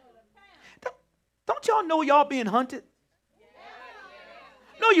 Don't y'all know y'all being hunted?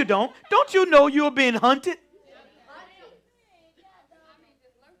 No, you don't. Don't you know you're being hunted?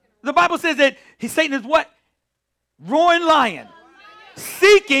 The Bible says that Satan is what? Roaring lion.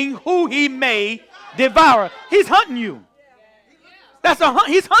 Seeking who he may devour. He's hunting you. That's a hunt.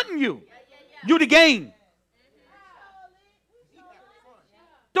 He's hunting you. You the game.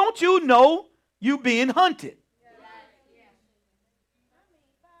 Don't you know you being hunted?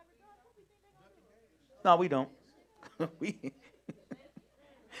 No, we don't.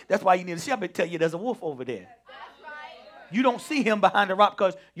 That's why you need a shepherd to tell you there's a wolf over there. You don't see him behind the rock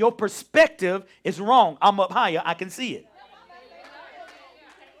because your perspective is wrong. I'm up higher. I can see it.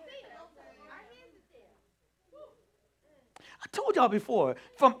 I told y'all before,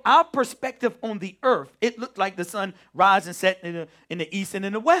 from our perspective on the earth, it looked like the sun rises and sets in the east and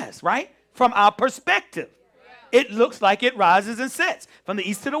in the west, right? From our perspective. It looks like it rises and sets from the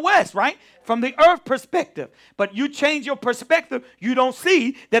east to the west, right? From the earth perspective. But you change your perspective, you don't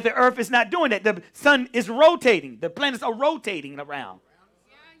see that the earth is not doing that. The sun is rotating. The planets are rotating around.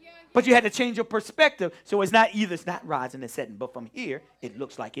 But you had to change your perspective. So it's not rising and setting, but from here, it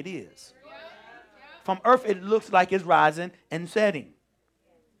looks like it is. From earth, it looks like it's rising and setting.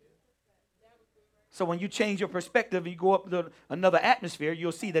 So when you change your perspective, you go up to another atmosphere,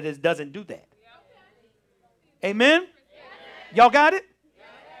 you'll see that it doesn't do that. Amen? Y'all got it?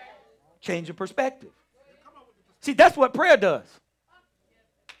 Change your perspective. See, that's what prayer does.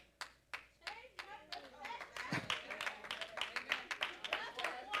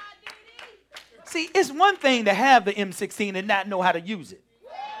 See, it's one thing to have the M16 and not know how to use it.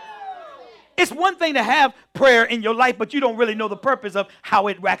 It's one thing to have prayer in your life, but you don't really know the purpose of how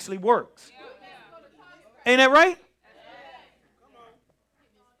it actually works. Ain't that right?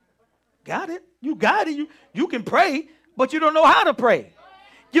 Got it? You got it. You can pray, but you don't know how to pray.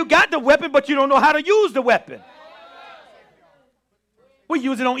 You got the weapon, but you don't know how to use the weapon. We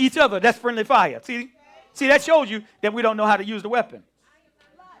use it on each other. That's friendly fire. See, that shows you that we don't know how to use the weapon.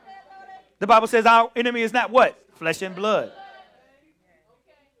 The Bible says our enemy is not what? Flesh and blood.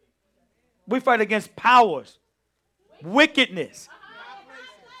 We fight against powers, wickedness,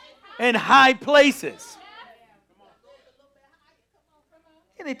 and high places.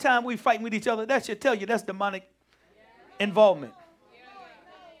 Anytime we fight with each other, that should tell you that's demonic involvement.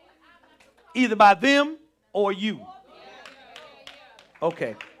 Either by them or you.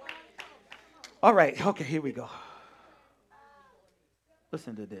 Okay. All right. Okay, here we go.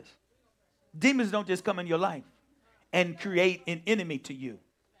 Listen to this. Demons don't just come in your life and create an enemy to you.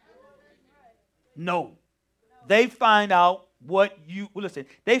 No. They find out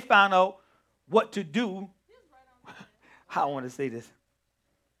they find out what to do. How I want to say this.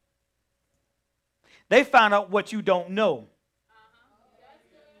 They find out what you don't know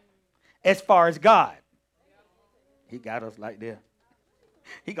as far as God. He got us right there.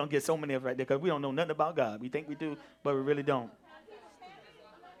 He going to get so many of us right there because we don't know nothing about God. We think we do, but we really don't.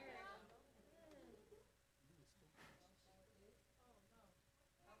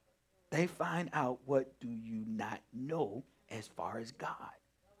 They find out what do you not know as far as God.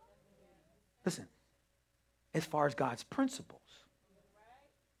 Listen, as far as God's principles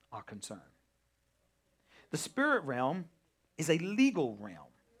are concerned. The spirit realm is a legal realm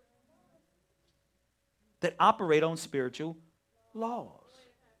that operate on spiritual laws.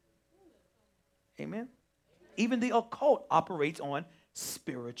 Amen? Even the occult operates on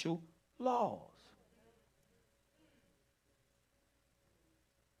spiritual laws.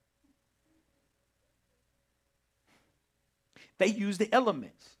 They use the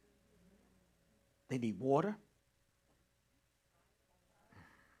elements. They need water.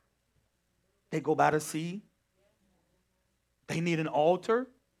 They go by the sea. They need an altar.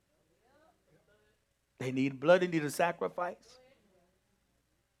 They need blood. They need a sacrifice.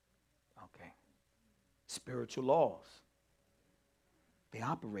 Okay. Spiritual laws. They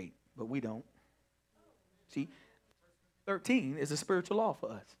operate, but we don't. See, 13 is a spiritual law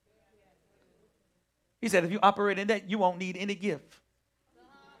for us. He said, if you operate in that, you won't need any gift.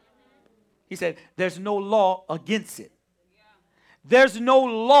 He said, there's no law against it. There's no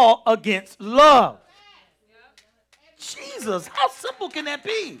law against love. Jesus, how simple can that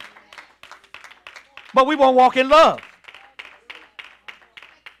be? But we won't walk in love.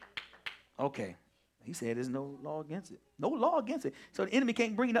 Okay. He said there's no law against it. No law against it. So the enemy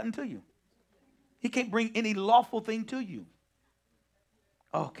can't bring nothing to you. He can't bring any lawful thing to you.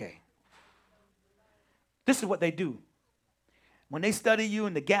 Okay. This is what they do. When they study you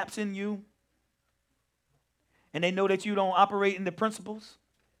and the gaps in you, and they know that you don't operate in the principles,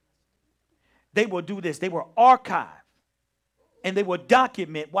 they will do this. They will archive and they will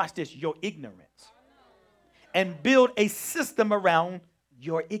document, watch this, your ignorance. And build a system around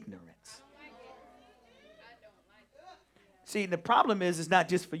your ignorance. See, the problem is it's not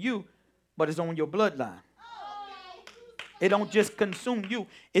just for you, but it's on your bloodline. It don't just consume you.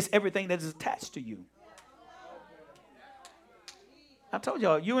 It's everything that is attached to you. I told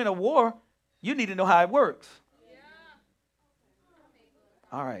y'all, you in a war, you need to know how it works.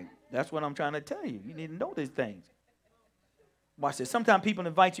 All right, that's what I'm trying to tell you. You need to know these things. Watch this. Sometimes people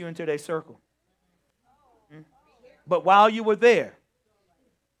invite you into their circle. But while you were there,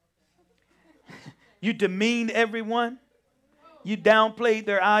 you demeaned everyone. You downplayed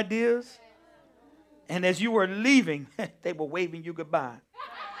their ideas. And as you were leaving, they were waving you goodbye.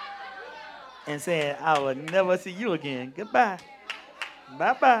 And saying, I will never see you again. Goodbye.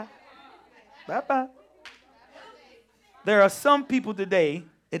 Bye-bye. Bye-bye. There are some people today,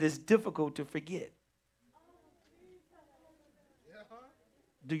 it is difficult to forget.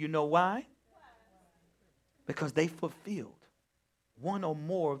 Do you know why? Because they fulfilled one or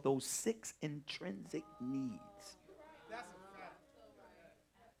more of those 6 intrinsic needs.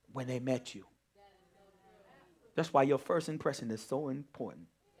 when they met you. That's why your first impression is so important.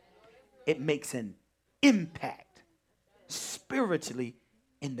 It makes an impact spiritually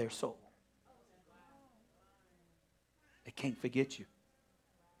in their soul. They can't forget you.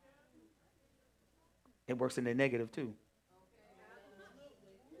 It works in the negative too.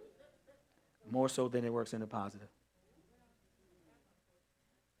 More so than it works in the positive.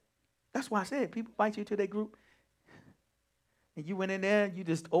 That's why I said people invite you to their group. And you went in there, you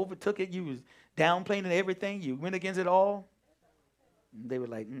just overtook it. You was downplaying everything. You went against it all. And they were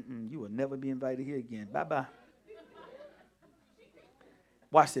like, you will never be invited here again. Bye-bye.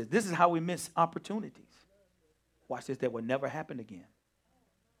 Watch this. This is how we miss opportunities. Watch this. That will never happen again.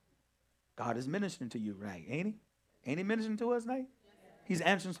 God is ministering to you, right? Ain't he? Ain't he ministering to us, right? He's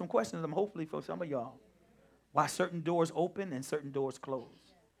answering some questions, hopefully, for some of y'all. Why certain doors open and certain doors close.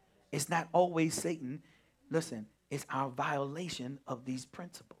 It's not always Satan. Listen, it's our violation of these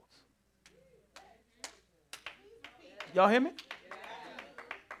principles. Y'all hear me?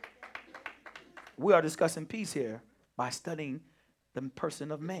 We are discussing peace here by studying the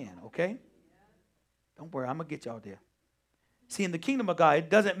person of man, okay? Don't worry, I'm going to get y'all there. See, in the kingdom of God, it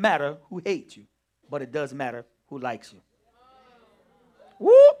doesn't matter who hates you, but it does matter who likes you.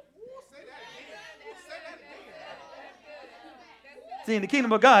 Woo! See, in the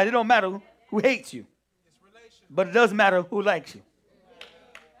kingdom of God, it don't matter who hates you, but it does matter who likes you.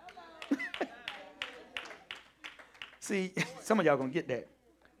 See, some of y'all going to get that.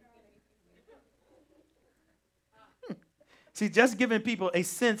 See, just giving people a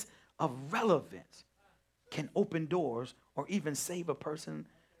sense of relevance can open doors or even save a person's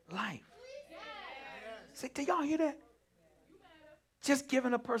life. See, do y'all hear that? Just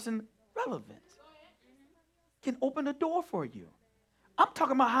giving a person relevance can open a door for you. I'm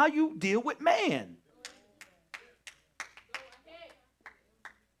talking about how you deal with man.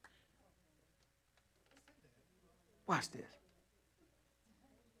 Watch this.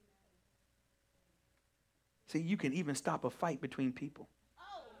 See, you can even stop a fight between people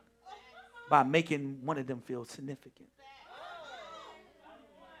by making one of them feel significant.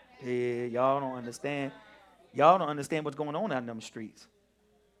 Yeah, y'all don't understand. Y'all don't understand what's going on out in them streets.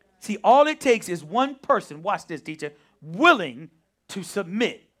 See, all it takes is one person, watch this, teacher, willing to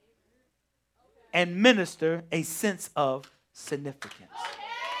submit and minister a sense of significance.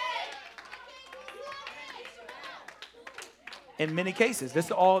 In many cases, this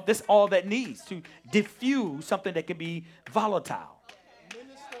is all that needs to diffuse something that can be volatile.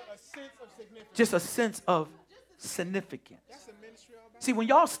 Just a sense of significance. See, when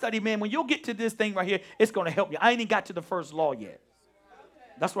y'all study, man, when you'll get to this thing right here, it's going to help you. I ain't even got to the first law yet.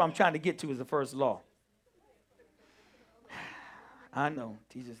 That's what I'm trying to get to is the first law. I know.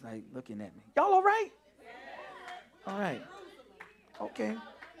 Teacher's like looking at me. Y'all all right? All right. Okay.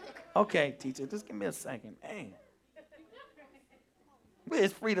 Okay, teacher, just give me a second. Man.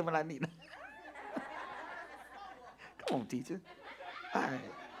 Where's freedom when I need it? Come on, teacher. All right.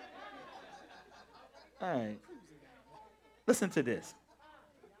 All right. Listen to this.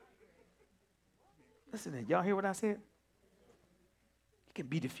 Listen to this. Y'all hear what I said? It can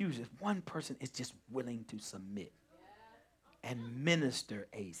be diffused if one person is just willing to submit and minister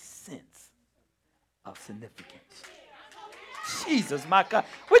a sense of significance. Jesus, my God.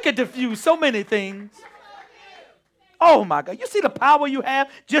 We could diffuse so many things. Oh, my God. You see the power you have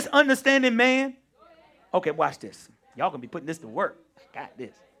just understanding man? Okay, watch this. Y'all going to be putting this to work. I got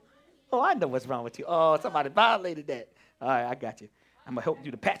this. Oh, I know what's wrong with you. Oh, somebody violated that. All right, I got you. I'm going to help you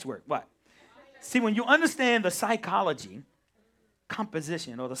do the patchwork. What? See, when you understand the psychology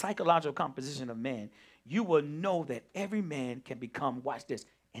composition or the psychological composition of man, you will know that every man can become, watch this,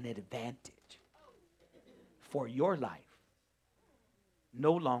 an advantage for your life,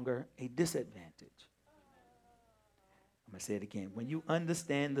 no longer a disadvantage. I'm going to say it again. When you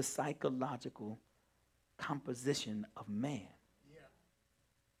understand the psychological composition of man,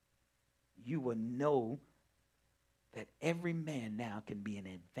 you will know that every man now can be an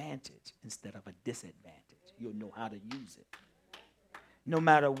advantage instead of a disadvantage. You'll know how to use it. No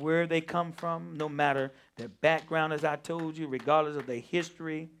matter where they come from, no matter their background, as I told you, regardless of their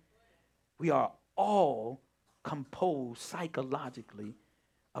history, we are all composed psychologically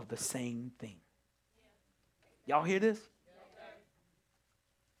of the same thing. Y'all hear this?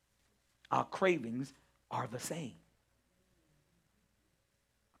 Our cravings are the same.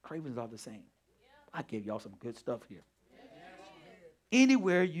 Our cravings are the same. I gave y'all some good stuff here.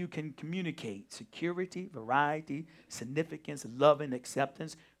 Anywhere you can communicate security, variety, significance, love and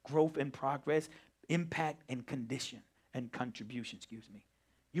acceptance, growth and progress, impact and condition and contribution,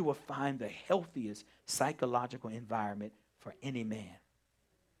 you will find the healthiest psychological environment for any man.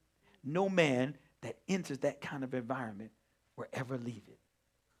 no man that enters that kind of environment will ever leave it.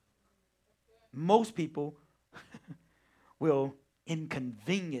 Most people will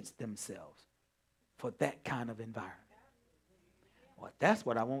inconvenience themselves for that kind of environment. Well, that's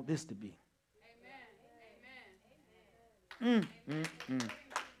what I want this to be.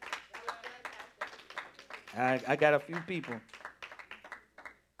 I got a few people.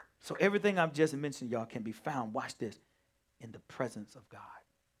 So everything I've just mentioned, y'all, can be found, watch this, in the presence of God.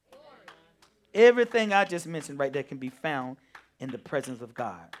 Everything I just mentioned right there can be found in the presence of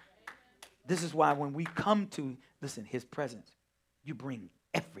God. This is why when we come to, listen, his presence, you bring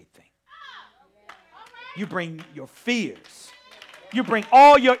everything. You bring your fears. You bring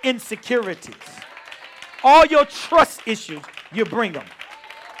all your insecurities. All your trust issues, you bring them.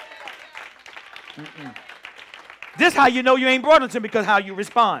 This how you know you ain't brought them to him, because how you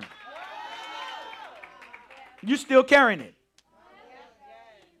respond. You still carrying it.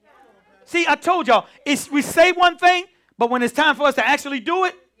 See, I told y'all, we say one thing, but when it's time for us to actually do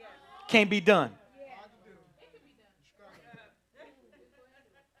it, can't be done.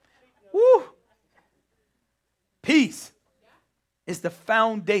 Woo. Peace is the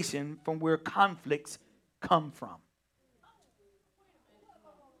foundation from where conflicts come from.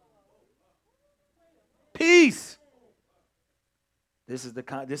 Peace. This is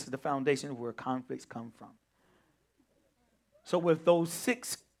the foundation of where conflicts come from. So with those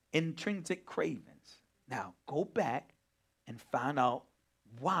 6 intrinsic cravings, now go back and find out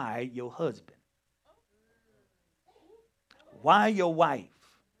why your husband, why your wife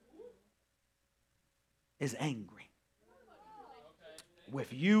is angry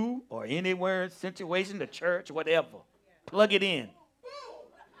with you or anywhere, situation, the church, whatever. Plug it in.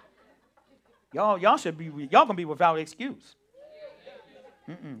 Y'all gonna be without excuse.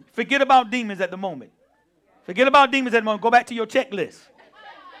 Forget about demons at the moment. Forget about demons at the moment. Go back to your checklist.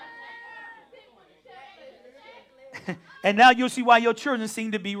 And now you'll see why your children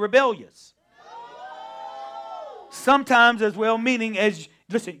seem to be rebellious. Sometimes as well-meaning as,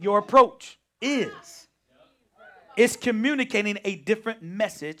 listen, your approach is. It's communicating a different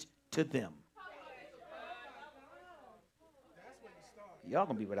message to them. Y'all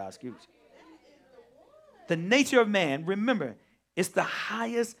gonna be without excuse. The nature of man, remember, it's the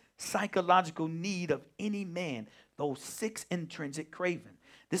highest psychological need of any man, those 6 intrinsic cravings.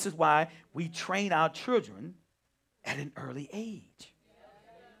 This is why we train our children at an early age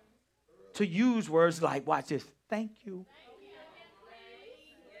to use words like, watch this, thank you,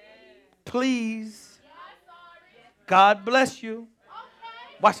 please, God bless you.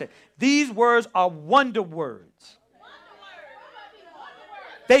 Watch it. These words are wonder words.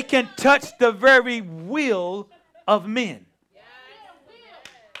 They can touch the very will of men.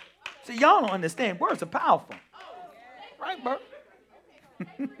 See, y'all don't understand. Words are powerful. Right, Bert?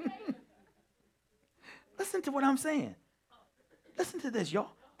 Listen to what I'm saying. Listen to this,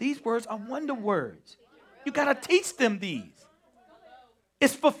 y'all. These words are wonder words. You got to teach them these.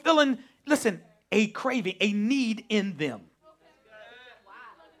 It's fulfilling, listen, a craving, a need in them.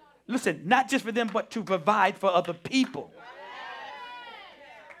 Listen, not just for them, but to provide for other people.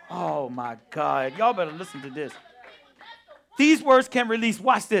 Oh, my God. Y'all better listen to this. These words can release,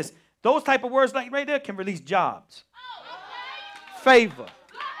 watch this. Those type of words like right there can release jobs. Favor.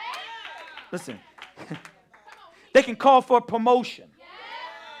 Listen. They can call for promotion.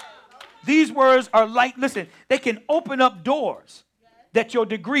 These words are like, listen, they can open up doors that your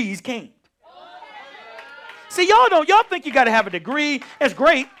degrees can't. See, y'all think you got to have a degree. It's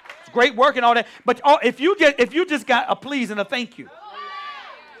great. It's great work and all that. But if you just got a please and a thank you.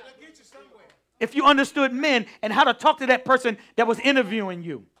 If you understood men and how to talk to that person that was interviewing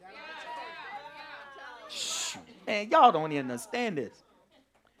you. Man, y'all don't even understand this.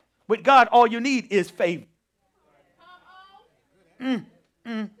 With God, all you need is favor. Woo!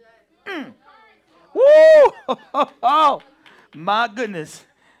 Oh, my goodness.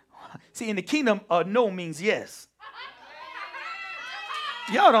 See, in the kingdom, no means yes.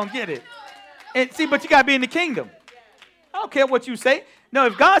 Y'all don't get it. And see, but you got to be in the kingdom. I don't care what you say. No,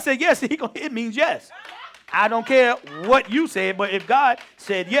 if God said yes, it means yes. I don't care what you said, but if God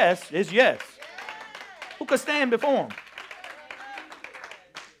said yes, it's yes. Who could stand before him?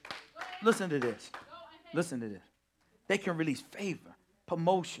 Listen to this. Listen to this. They can release favor,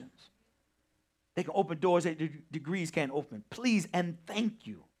 promotions. They can open doors that degrees can't open. Please and thank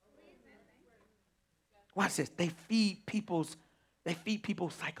you. Watch this. They feed people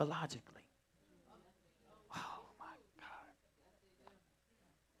psychologically. Oh my God.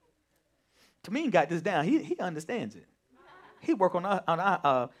 Tameen got this down. He understands it. He work on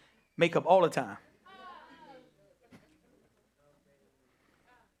our makeup all the time.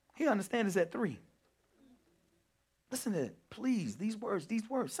 He understands it's at 3. Listen to it. Please, these words,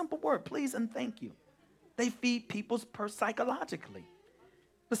 simple word, please and thank you. They feed people's psychologically.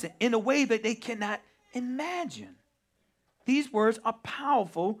 Listen, in a way that they cannot imagine. These words are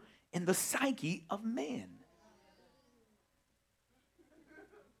powerful in the psyche of man.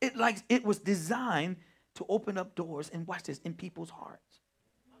 It was designed to open up doors and watch this in people's hearts.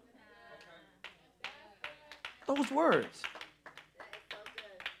 Those words.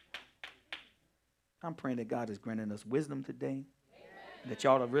 I'm praying that God is granting us wisdom today. That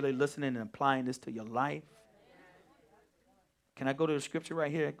y'all are really listening and applying this to your life. Can I go to the scripture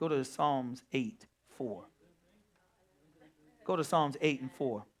right here? Go to Psalms 8:4. Go to Psalms 8 and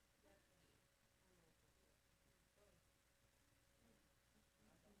 4.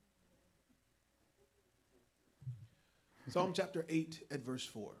 Psalm chapter 8 at verse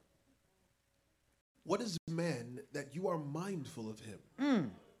 4. What is man that you are mindful of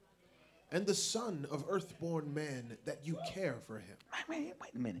him? And the son of earthborn man that you care for him? Wait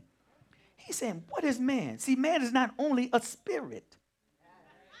a minute. He's saying, what is man? See, man is not only a spirit,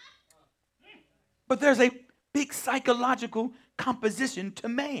 but there's a big psychological composition to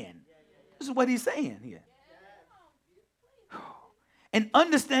man. This is what he's saying here. And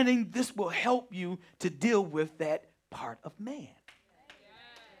understanding this will help you to deal with that part of man.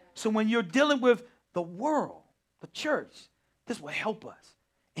 So when you're dealing with the world, the church, this will help us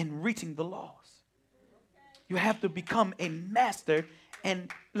in reaching the lost. You have to become a master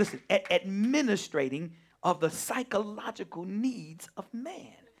and, listen, at administrating of the psychological needs of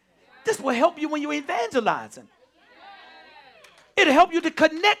man. This will help you when you're evangelizing. It'll help you to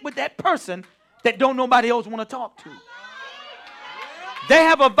connect with that person that don't nobody else want to talk to. They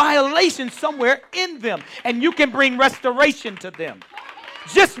have a violation somewhere in them, and you can bring restoration to them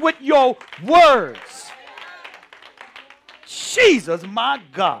just with your words. Jesus, my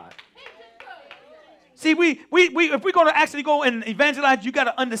God. See, if we're going to actually go and evangelize, you got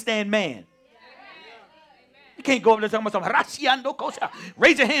to understand man. You can't go over there talking about something.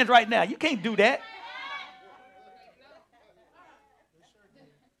 Raise your hands right now. You can't do that.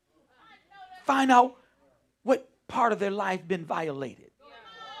 Find out what part of their life been violated.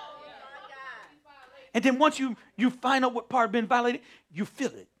 And then once you find out what part been violated, you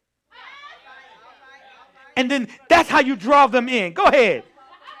feel it. And then that's how you draw them in. Go ahead.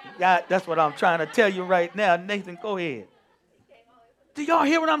 Yeah, that's what I'm trying to tell you right now. Nathan, go ahead. Do y'all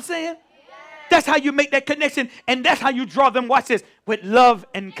hear what I'm saying? That's how you make that connection, and that's how you draw them, watch this, with love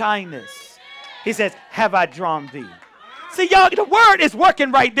and kindness. He says, have I drawn thee? See, y'all, the word is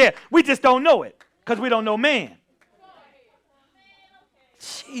working right there. We just don't know it because we don't know man.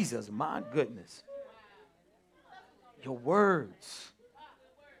 Jesus, my goodness. Your words.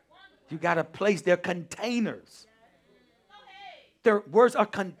 You got to place their containers. Their words are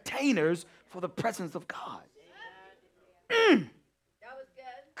containers for the presence of God. That was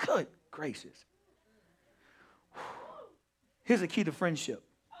good. Good gracious. Here's a key to friendship.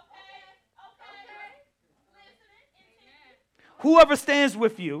 Whoever stands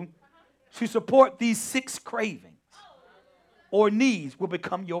with you to support these 6 cravings or needs will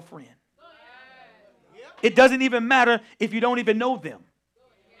become your friend. It doesn't even matter if you don't even know them.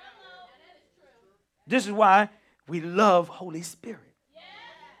 This is why we love Holy Spirit.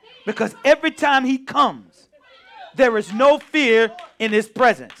 Because every time he comes, there is no fear in his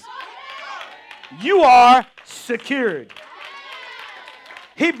presence. You are secured.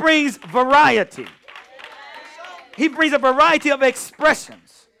 He brings variety. He brings a variety of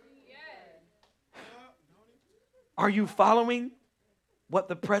expressions. Are you following what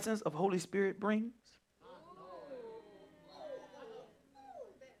the presence of Holy Spirit brings?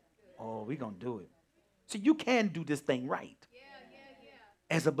 Oh, we're going to do it. So you can do this thing right.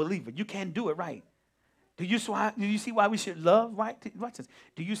 As a believer, you can do it right. Do you see why we should love, right? Watch this.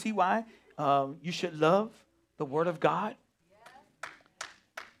 Do you see why you should love the Word of God?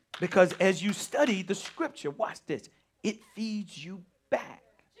 Because as you study the Scripture, watch this, it feeds you back.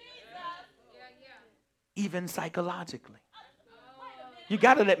 Even psychologically. You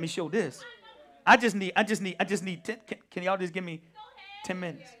got to let me show this. I just need 10, can y'all just give me 10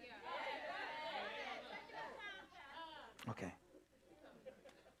 minutes? Okay.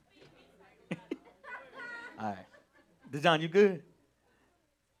 All right. DeJohn, you good?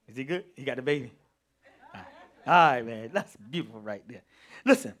 Is he good? He got the baby? All right, man. That's beautiful right there.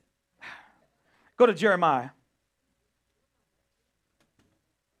 Listen. Go to Jeremiah.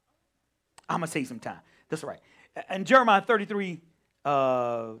 I'm going to save some time. That's right. And Jeremiah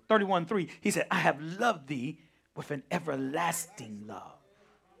 31:3, he said, I have loved thee with an everlasting love.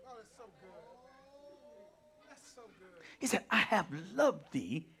 He said, I have loved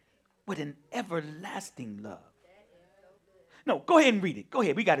thee with an everlasting love. No, go ahead and read it. Go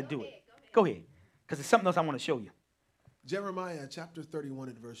ahead. We got to do it. Go ahead. Because there's something else I want to show you. Jeremiah chapter 31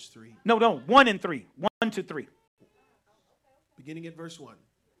 and verse 3. No, 1 and 3. 1 to 3. Beginning at verse 1.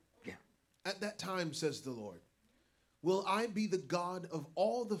 Yeah. At that time, says the Lord, will I be the God of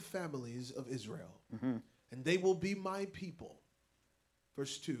all the families of Israel, and they will be my people.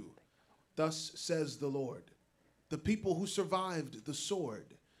 Verse 2. Thus says the Lord, the people who survived the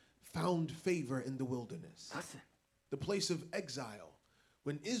sword found favor in the wilderness, the place of exile,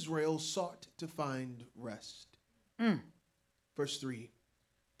 when Israel sought to find rest. Verse 3.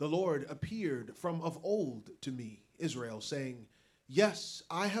 The Lord appeared from of old to me, Israel, saying, yes,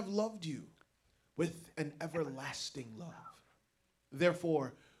 I have loved you with an everlasting love.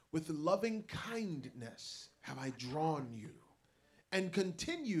 Therefore, with loving kindness have I drawn you and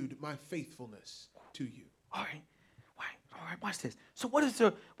continued my faithfulness to you. All right. All right, watch this. So what is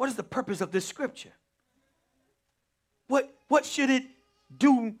the purpose of this scripture? What should it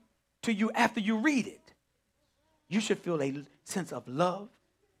do to you after you read it? You should feel a sense of love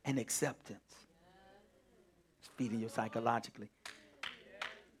and acceptance. It's feeding you psychologically.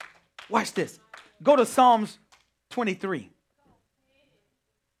 Watch this. Go to Psalms 23.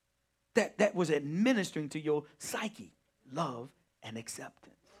 That was administering to your psyche, love and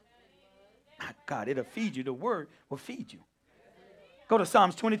acceptance. My God, it'll feed you. The word will feed you. Go to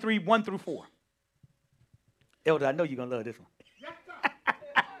Psalms 23, 1 through 4. Elder, I know you're going to love this one.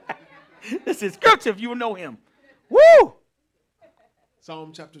 This is scripture if you know him. Woo!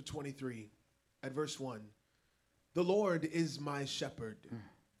 Psalm chapter 23 at verse 1. The Lord is my shepherd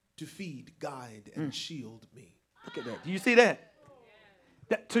to feed, guide, and shield me. Look at that. Do you see that?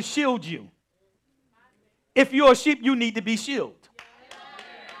 To shield you. If you're a sheep, you need to be shielded.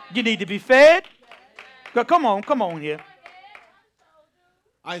 You need to be fed. Come on here.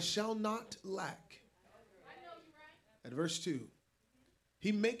 I shall not lack. At verse 2.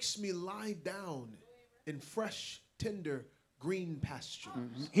 He makes me lie down in fresh, tender, green pastures.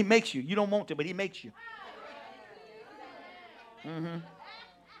 He makes you. You don't want to, but he makes you.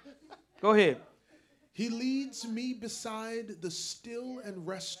 Go ahead. He leads me beside the still and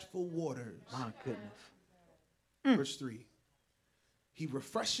restful waters. My goodness. Verse 3. He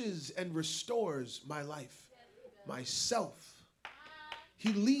refreshes and restores my life, myself.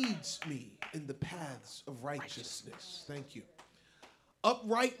 He leads me in the paths of righteousness. Thank you.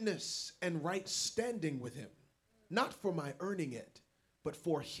 Uprightness and right standing with him, not for my earning it, but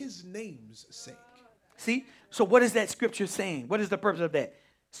for his name's sake. See? So what is that scripture saying? What is the purpose of that?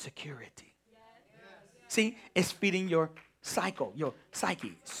 Security. See? It's feeding your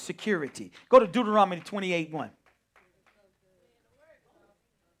psyche, security. Go to Deuteronomy 28:1.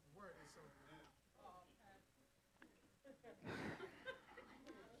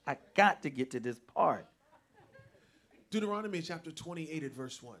 I got to get to this part. Deuteronomy chapter 28 at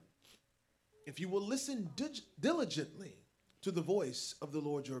verse 1. If you will listen diligently to the voice of the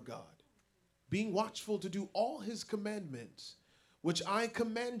Lord your God, being watchful to do all his commandments, which I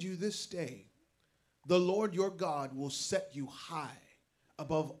command you this day, the Lord your God will set you high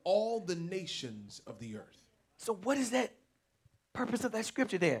above all the nations of the earth. So what is that purpose of that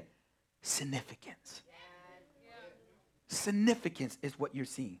scripture there? Significance. Significance is what you're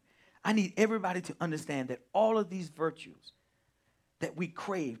seeing. I need everybody to understand that all of these virtues that we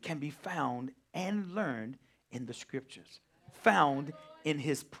crave can be found and learned in the scriptures, found in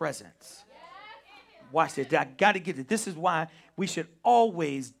his presence. Watch this. I got to get it. This is why we should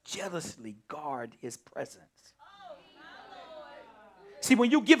always jealously guard his presence. See,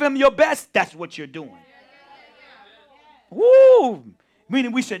 when you give him your best, that's what you're doing. Woo!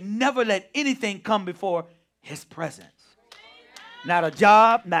 Meaning we should never let anything come before his presence. Not a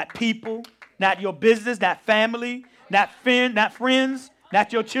job, not people, not your business, not family, not friends,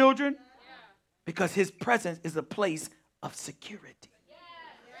 not your children. Because his presence is a place of security.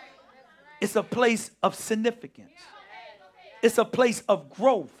 It's a place of significance. It's a place of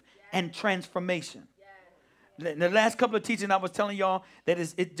growth and transformation. The last couple of teachings I was telling y'all that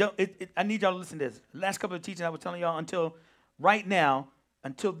I need y'all to listen to this. The last couple of teachings I was telling y'all until right now,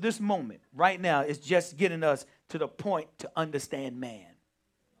 until this moment, right now, it's just getting us to the point to understand man.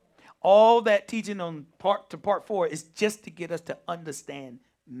 All that teaching on part 4 is just to get us to understand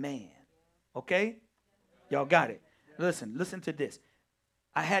man. Okay? Y'all got it. Listen to this.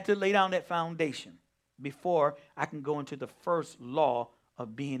 I had to lay down that foundation before I can go into the first law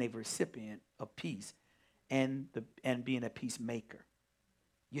of being a recipient of peace and being a peacemaker.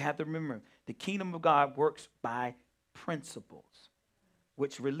 You have to remember, the kingdom of God works by principles,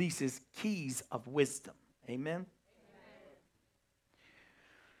 which releases keys of wisdom. Amen?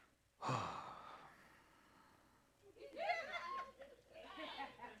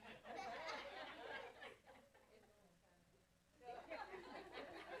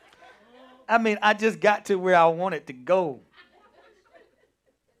 I mean, I just got to where I wanted to go.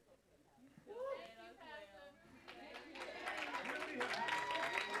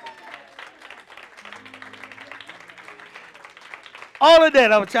 All of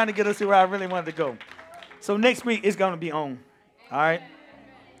that, I was trying to get us to where I really wanted to go. So next week, it's going to be on. All right?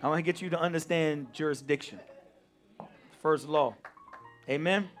 I want to get you to understand jurisdiction. First law.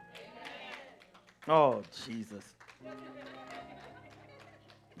 Amen? Oh, Jesus.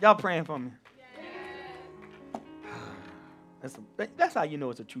 Y'all praying for me? That's how you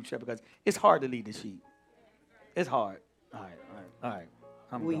know it's a true shepherd, because it's hard to lead the sheep. It's hard. All right.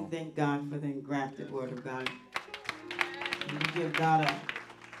 We thank God for the engrafted word of God. We give God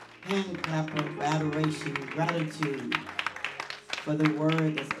a hand clap of adoration, gratitude for the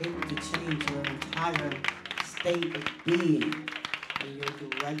word that's able to change your entire state of being and your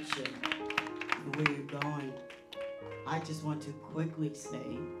direction and where you're going. I just want to quickly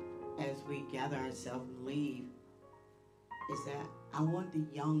say, as we gather ourselves and leave, is that I want the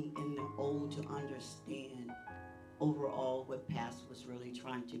young and the old to understand overall what Pastor was really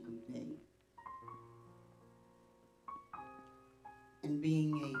trying to convey. And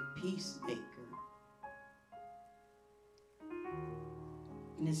being a peacemaker.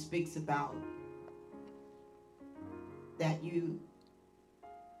 And it speaks about that you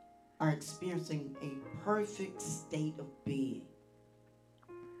are experiencing a perfect state of being.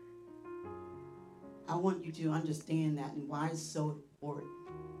 I want you to understand that and why it's so important.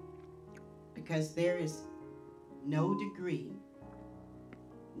 Because there is no degree,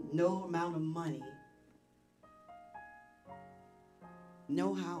 no amount of money,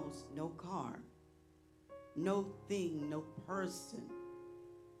 no house, no car, no thing, no person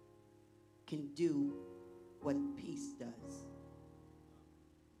can do what peace does.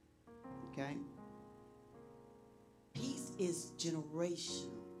 Okay? Peace is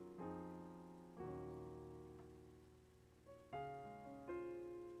generational.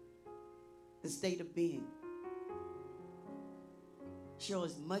 The state of being. Show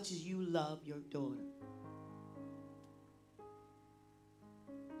as much as you love your daughter.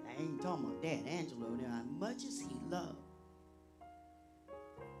 I ain't talking about Dad Angelo now. As much as he loved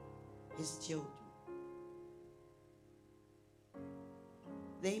his children,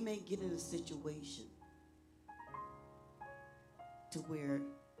 they may get in a situation to where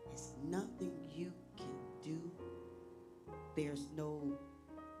there's nothing you can do. There's no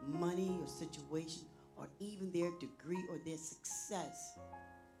money or situation or even their degree or their success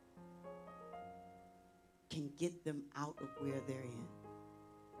can get them out of where they're in.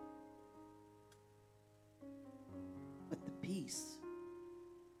 But the peace,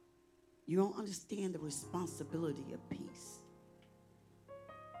 you don't understand the responsibility of peace.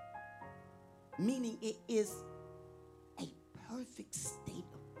 Meaning it is a perfect state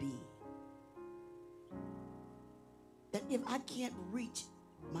of being. That if I can't reach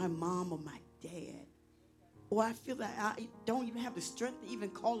my mom or my dad, or I feel that I don't even have the strength to even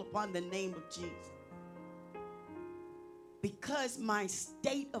call upon the name of Jesus, because my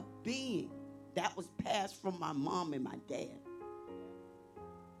state of being, that was passed from my mom and my dad.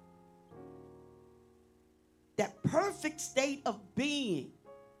 That perfect state of being.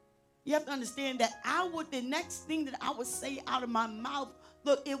 You have to understand that the next thing that I would say out of my mouth,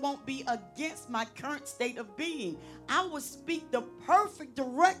 look, it won't be against my current state of being. I will speak the perfect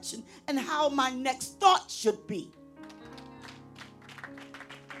direction and how my next thought should be.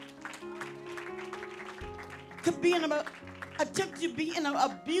 Could be attempt to be in an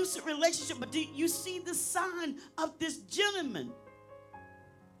abusive relationship, but do you see the sign of this gentleman?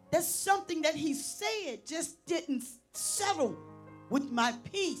 That's something that he said just didn't settle with my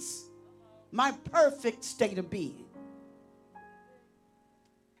peace, my perfect state of being.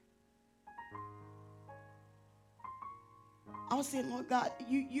 I was saying, Lord God,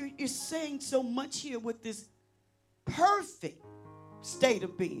 you're saying so much here with this perfect state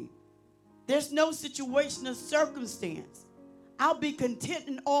of being. There's no situation or circumstance. I'll be content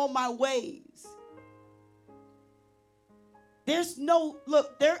in all my ways. There is no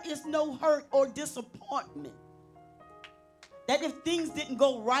hurt or disappointment. That if things didn't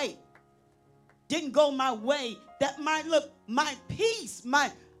go right, didn't go my way, that my peace,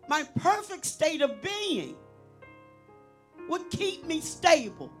 my perfect state of being would keep me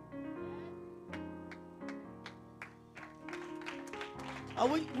stable.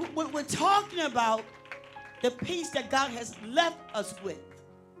 We're talking about the peace that God has left us with.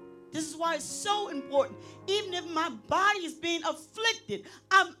 This is why it's so important. Even if my body is being afflicted,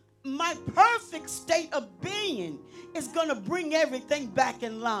 my perfect state of being is going to bring everything back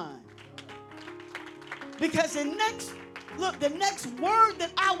in line. Because the next Look, the next word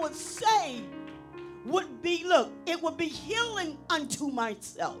that I would say would be, look, it would be healing unto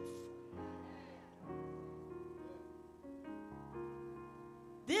myself.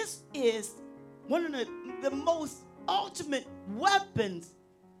 This is one of the most ultimate weapons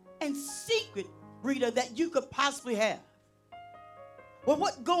and secret, Rita, that you could possibly have. Well,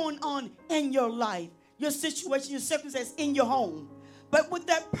 what's going on in your life, your situation, your circumstance, in your home. But with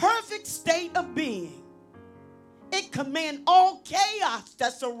that perfect state of being, it commands all chaos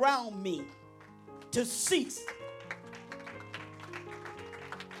that's around me to cease.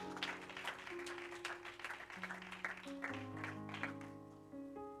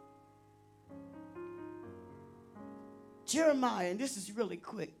 Jeremiah, and this is really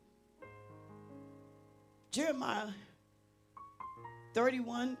quick. Jeremiah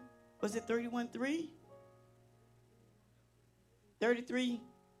 31, was it 31:3? 33.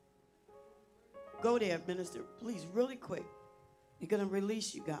 Go there, minister, please, really quick. You're going to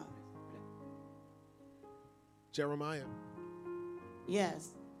release you guys. Jeremiah.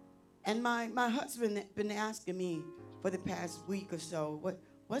 Yes. And my husband has been asking me for the past week or so,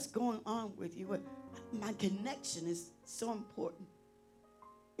 what's going on with you? My connection is so important.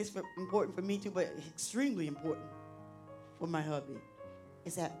 It's important for me too, but extremely important for my hubby.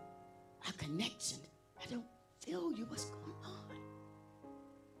 Is that our connection. I don't feel you. What's going on?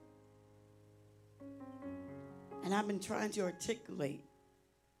 And I've been trying to articulate.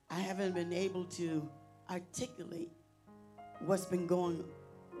 I haven't been able to articulate what's been going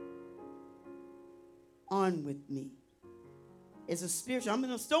on with me. It's a spiritual. I'm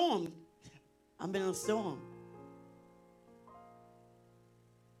in a storm. I'm in a storm.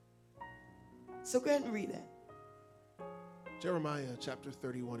 So go ahead and read that. Jeremiah chapter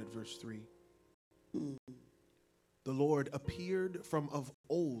 31 at verse 3. The Lord appeared from of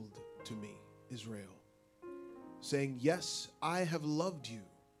old to me, Israel, saying, yes, I have loved you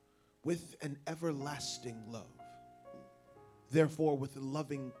with an everlasting love. Therefore, with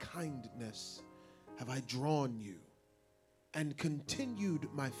loving kindness have I drawn you and continued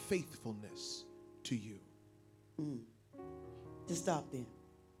my faithfulness to you. Just stop there.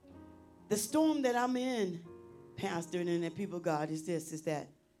 The storm that I'm in, Pastor, and the people of God, is this, is that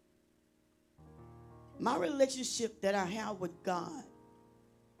my relationship that I have with God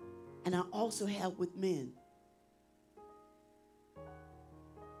and I also have with men.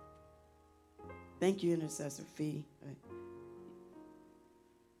 Thank you, Intercessor Fee.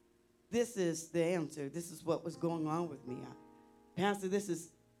 This is the answer. This is what was going on with me. Pastor, this is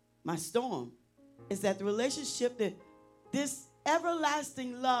my storm. Is that the relationship, that this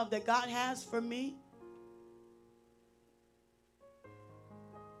everlasting love that God has for me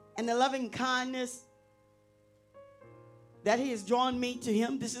and the loving kindness that he has drawn me to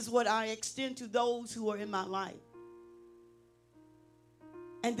him, this is what I extend to those who are in my life.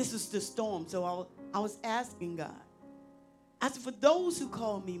 And this is the storm. So I was asking God. I said, for those who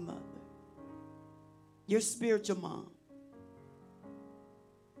call me mother, your spiritual mom.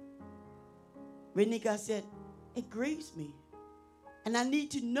 Renika said, it grieves me. And I need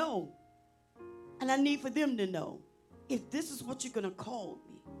to know. And I need for them to know if this is what you're going to call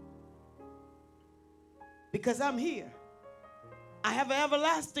me. Because I'm here. I have an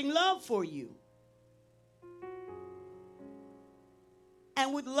everlasting love for you.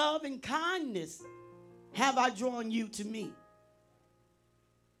 And with love and kindness have I drawn you to me.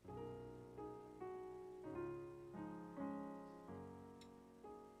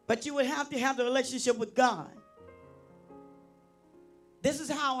 But you would have to have the relationship with God. This is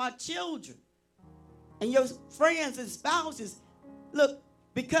how our children and your friends and spouses look,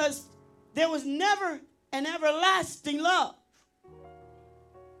 because there was never an everlasting love.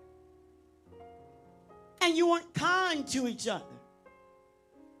 And you weren't kind to each other.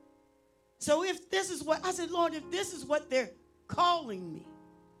 So if this is what, I said, Lord, if this is what they're calling me,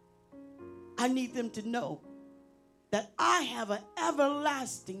 I need them to know that I have an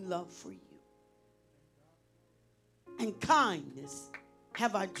everlasting love for you. And kindness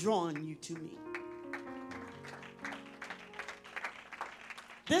have I drawn you to me.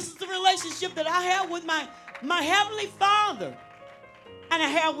 This is the relationship that I have with my Heavenly Father, and I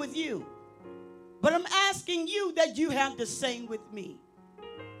have with you. But I'm asking you that you have the same with me.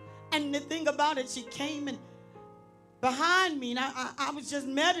 And the thing about it, she came and behind me, and I was just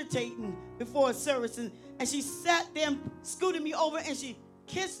meditating before a service, and she sat there and scooted me over, and she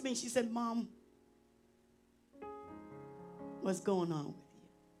kissed me. She said, Mom, what's going on with you?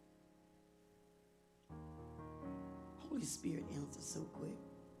 Holy Spirit answers so quick.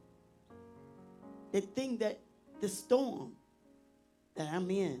 The thing that, the storm that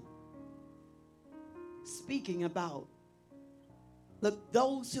I'm in, speaking about Look,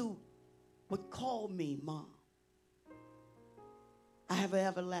 those who would call me Mom, I have an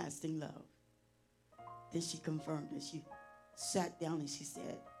everlasting love. Then she confirmed it. She sat down and she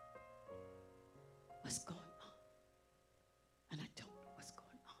said, what's going on? And I told her what's going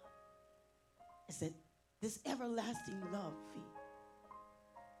on. I said, this everlasting love fee.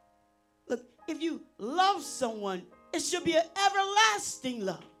 Look, if you love someone, it should be an everlasting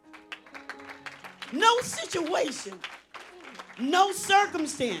love. No situation, no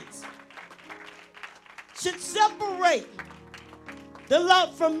circumstance should separate the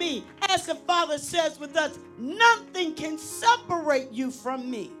love from me. As the Father says with us, nothing can separate you from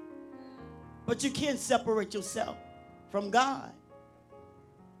me. But you can't separate yourself from God.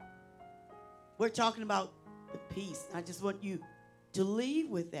 We're talking about the peace. I just want you to leave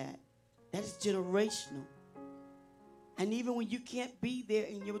with that. That is generational. And even when you can't be there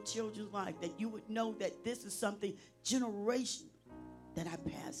in your children's life, that you would know that this is something generational that I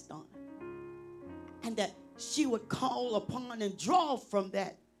passed on. And that she would call upon and draw from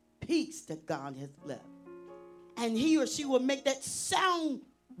that peace that God has left. And he or she would make that sound,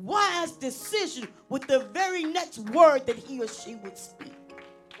 wise decision with the very next word that he or she would speak.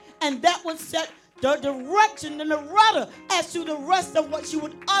 And that would set the direction and the rudder as to the rest of what she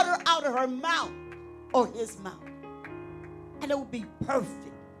would utter out of her mouth or his mouth. And it would be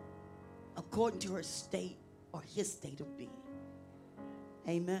perfect according to her state or his state of being.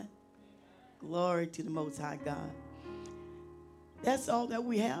 Amen. Glory to the Most High God. That's all that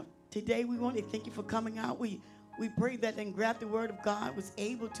we have today. We want to thank you for coming out. We pray that the engrafted word of God was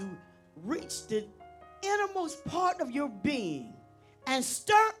able to reach the innermost part of your being and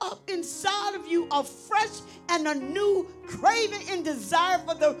stir up inside of you a fresh and a new craving and desire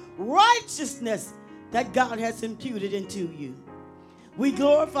for the righteousness that God has imputed into you. We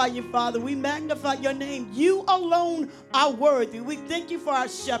glorify you, Father. We magnify your name. You alone are worthy. We thank you for our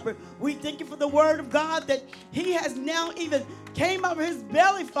shepherd. We thank you for the word of God that he has now even came out of his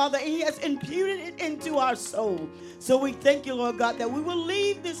belly, Father, and he has imputed it into our soul. So we thank you, Lord God, that we will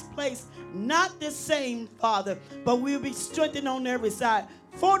leave this place not the same, Father, but we will be strengthened on every side,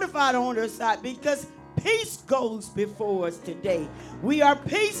 fortified on every side, because peace goes before us today. We are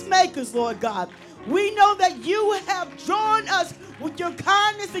peacemakers, Lord God. We know that you have drawn us with your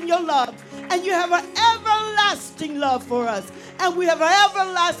kindness and your love, and you have an everlasting love for us, and we have an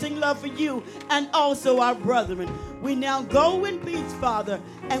everlasting love for you and also our brethren. We now go in peace, Father,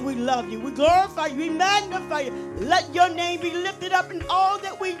 and we love you. We glorify you. We magnify you. Let your name be lifted up in all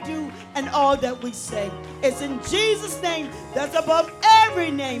that we do and all that we say. It's in Jesus' name that's above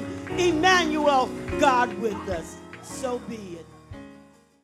every name, Emmanuel, God with us. So be it.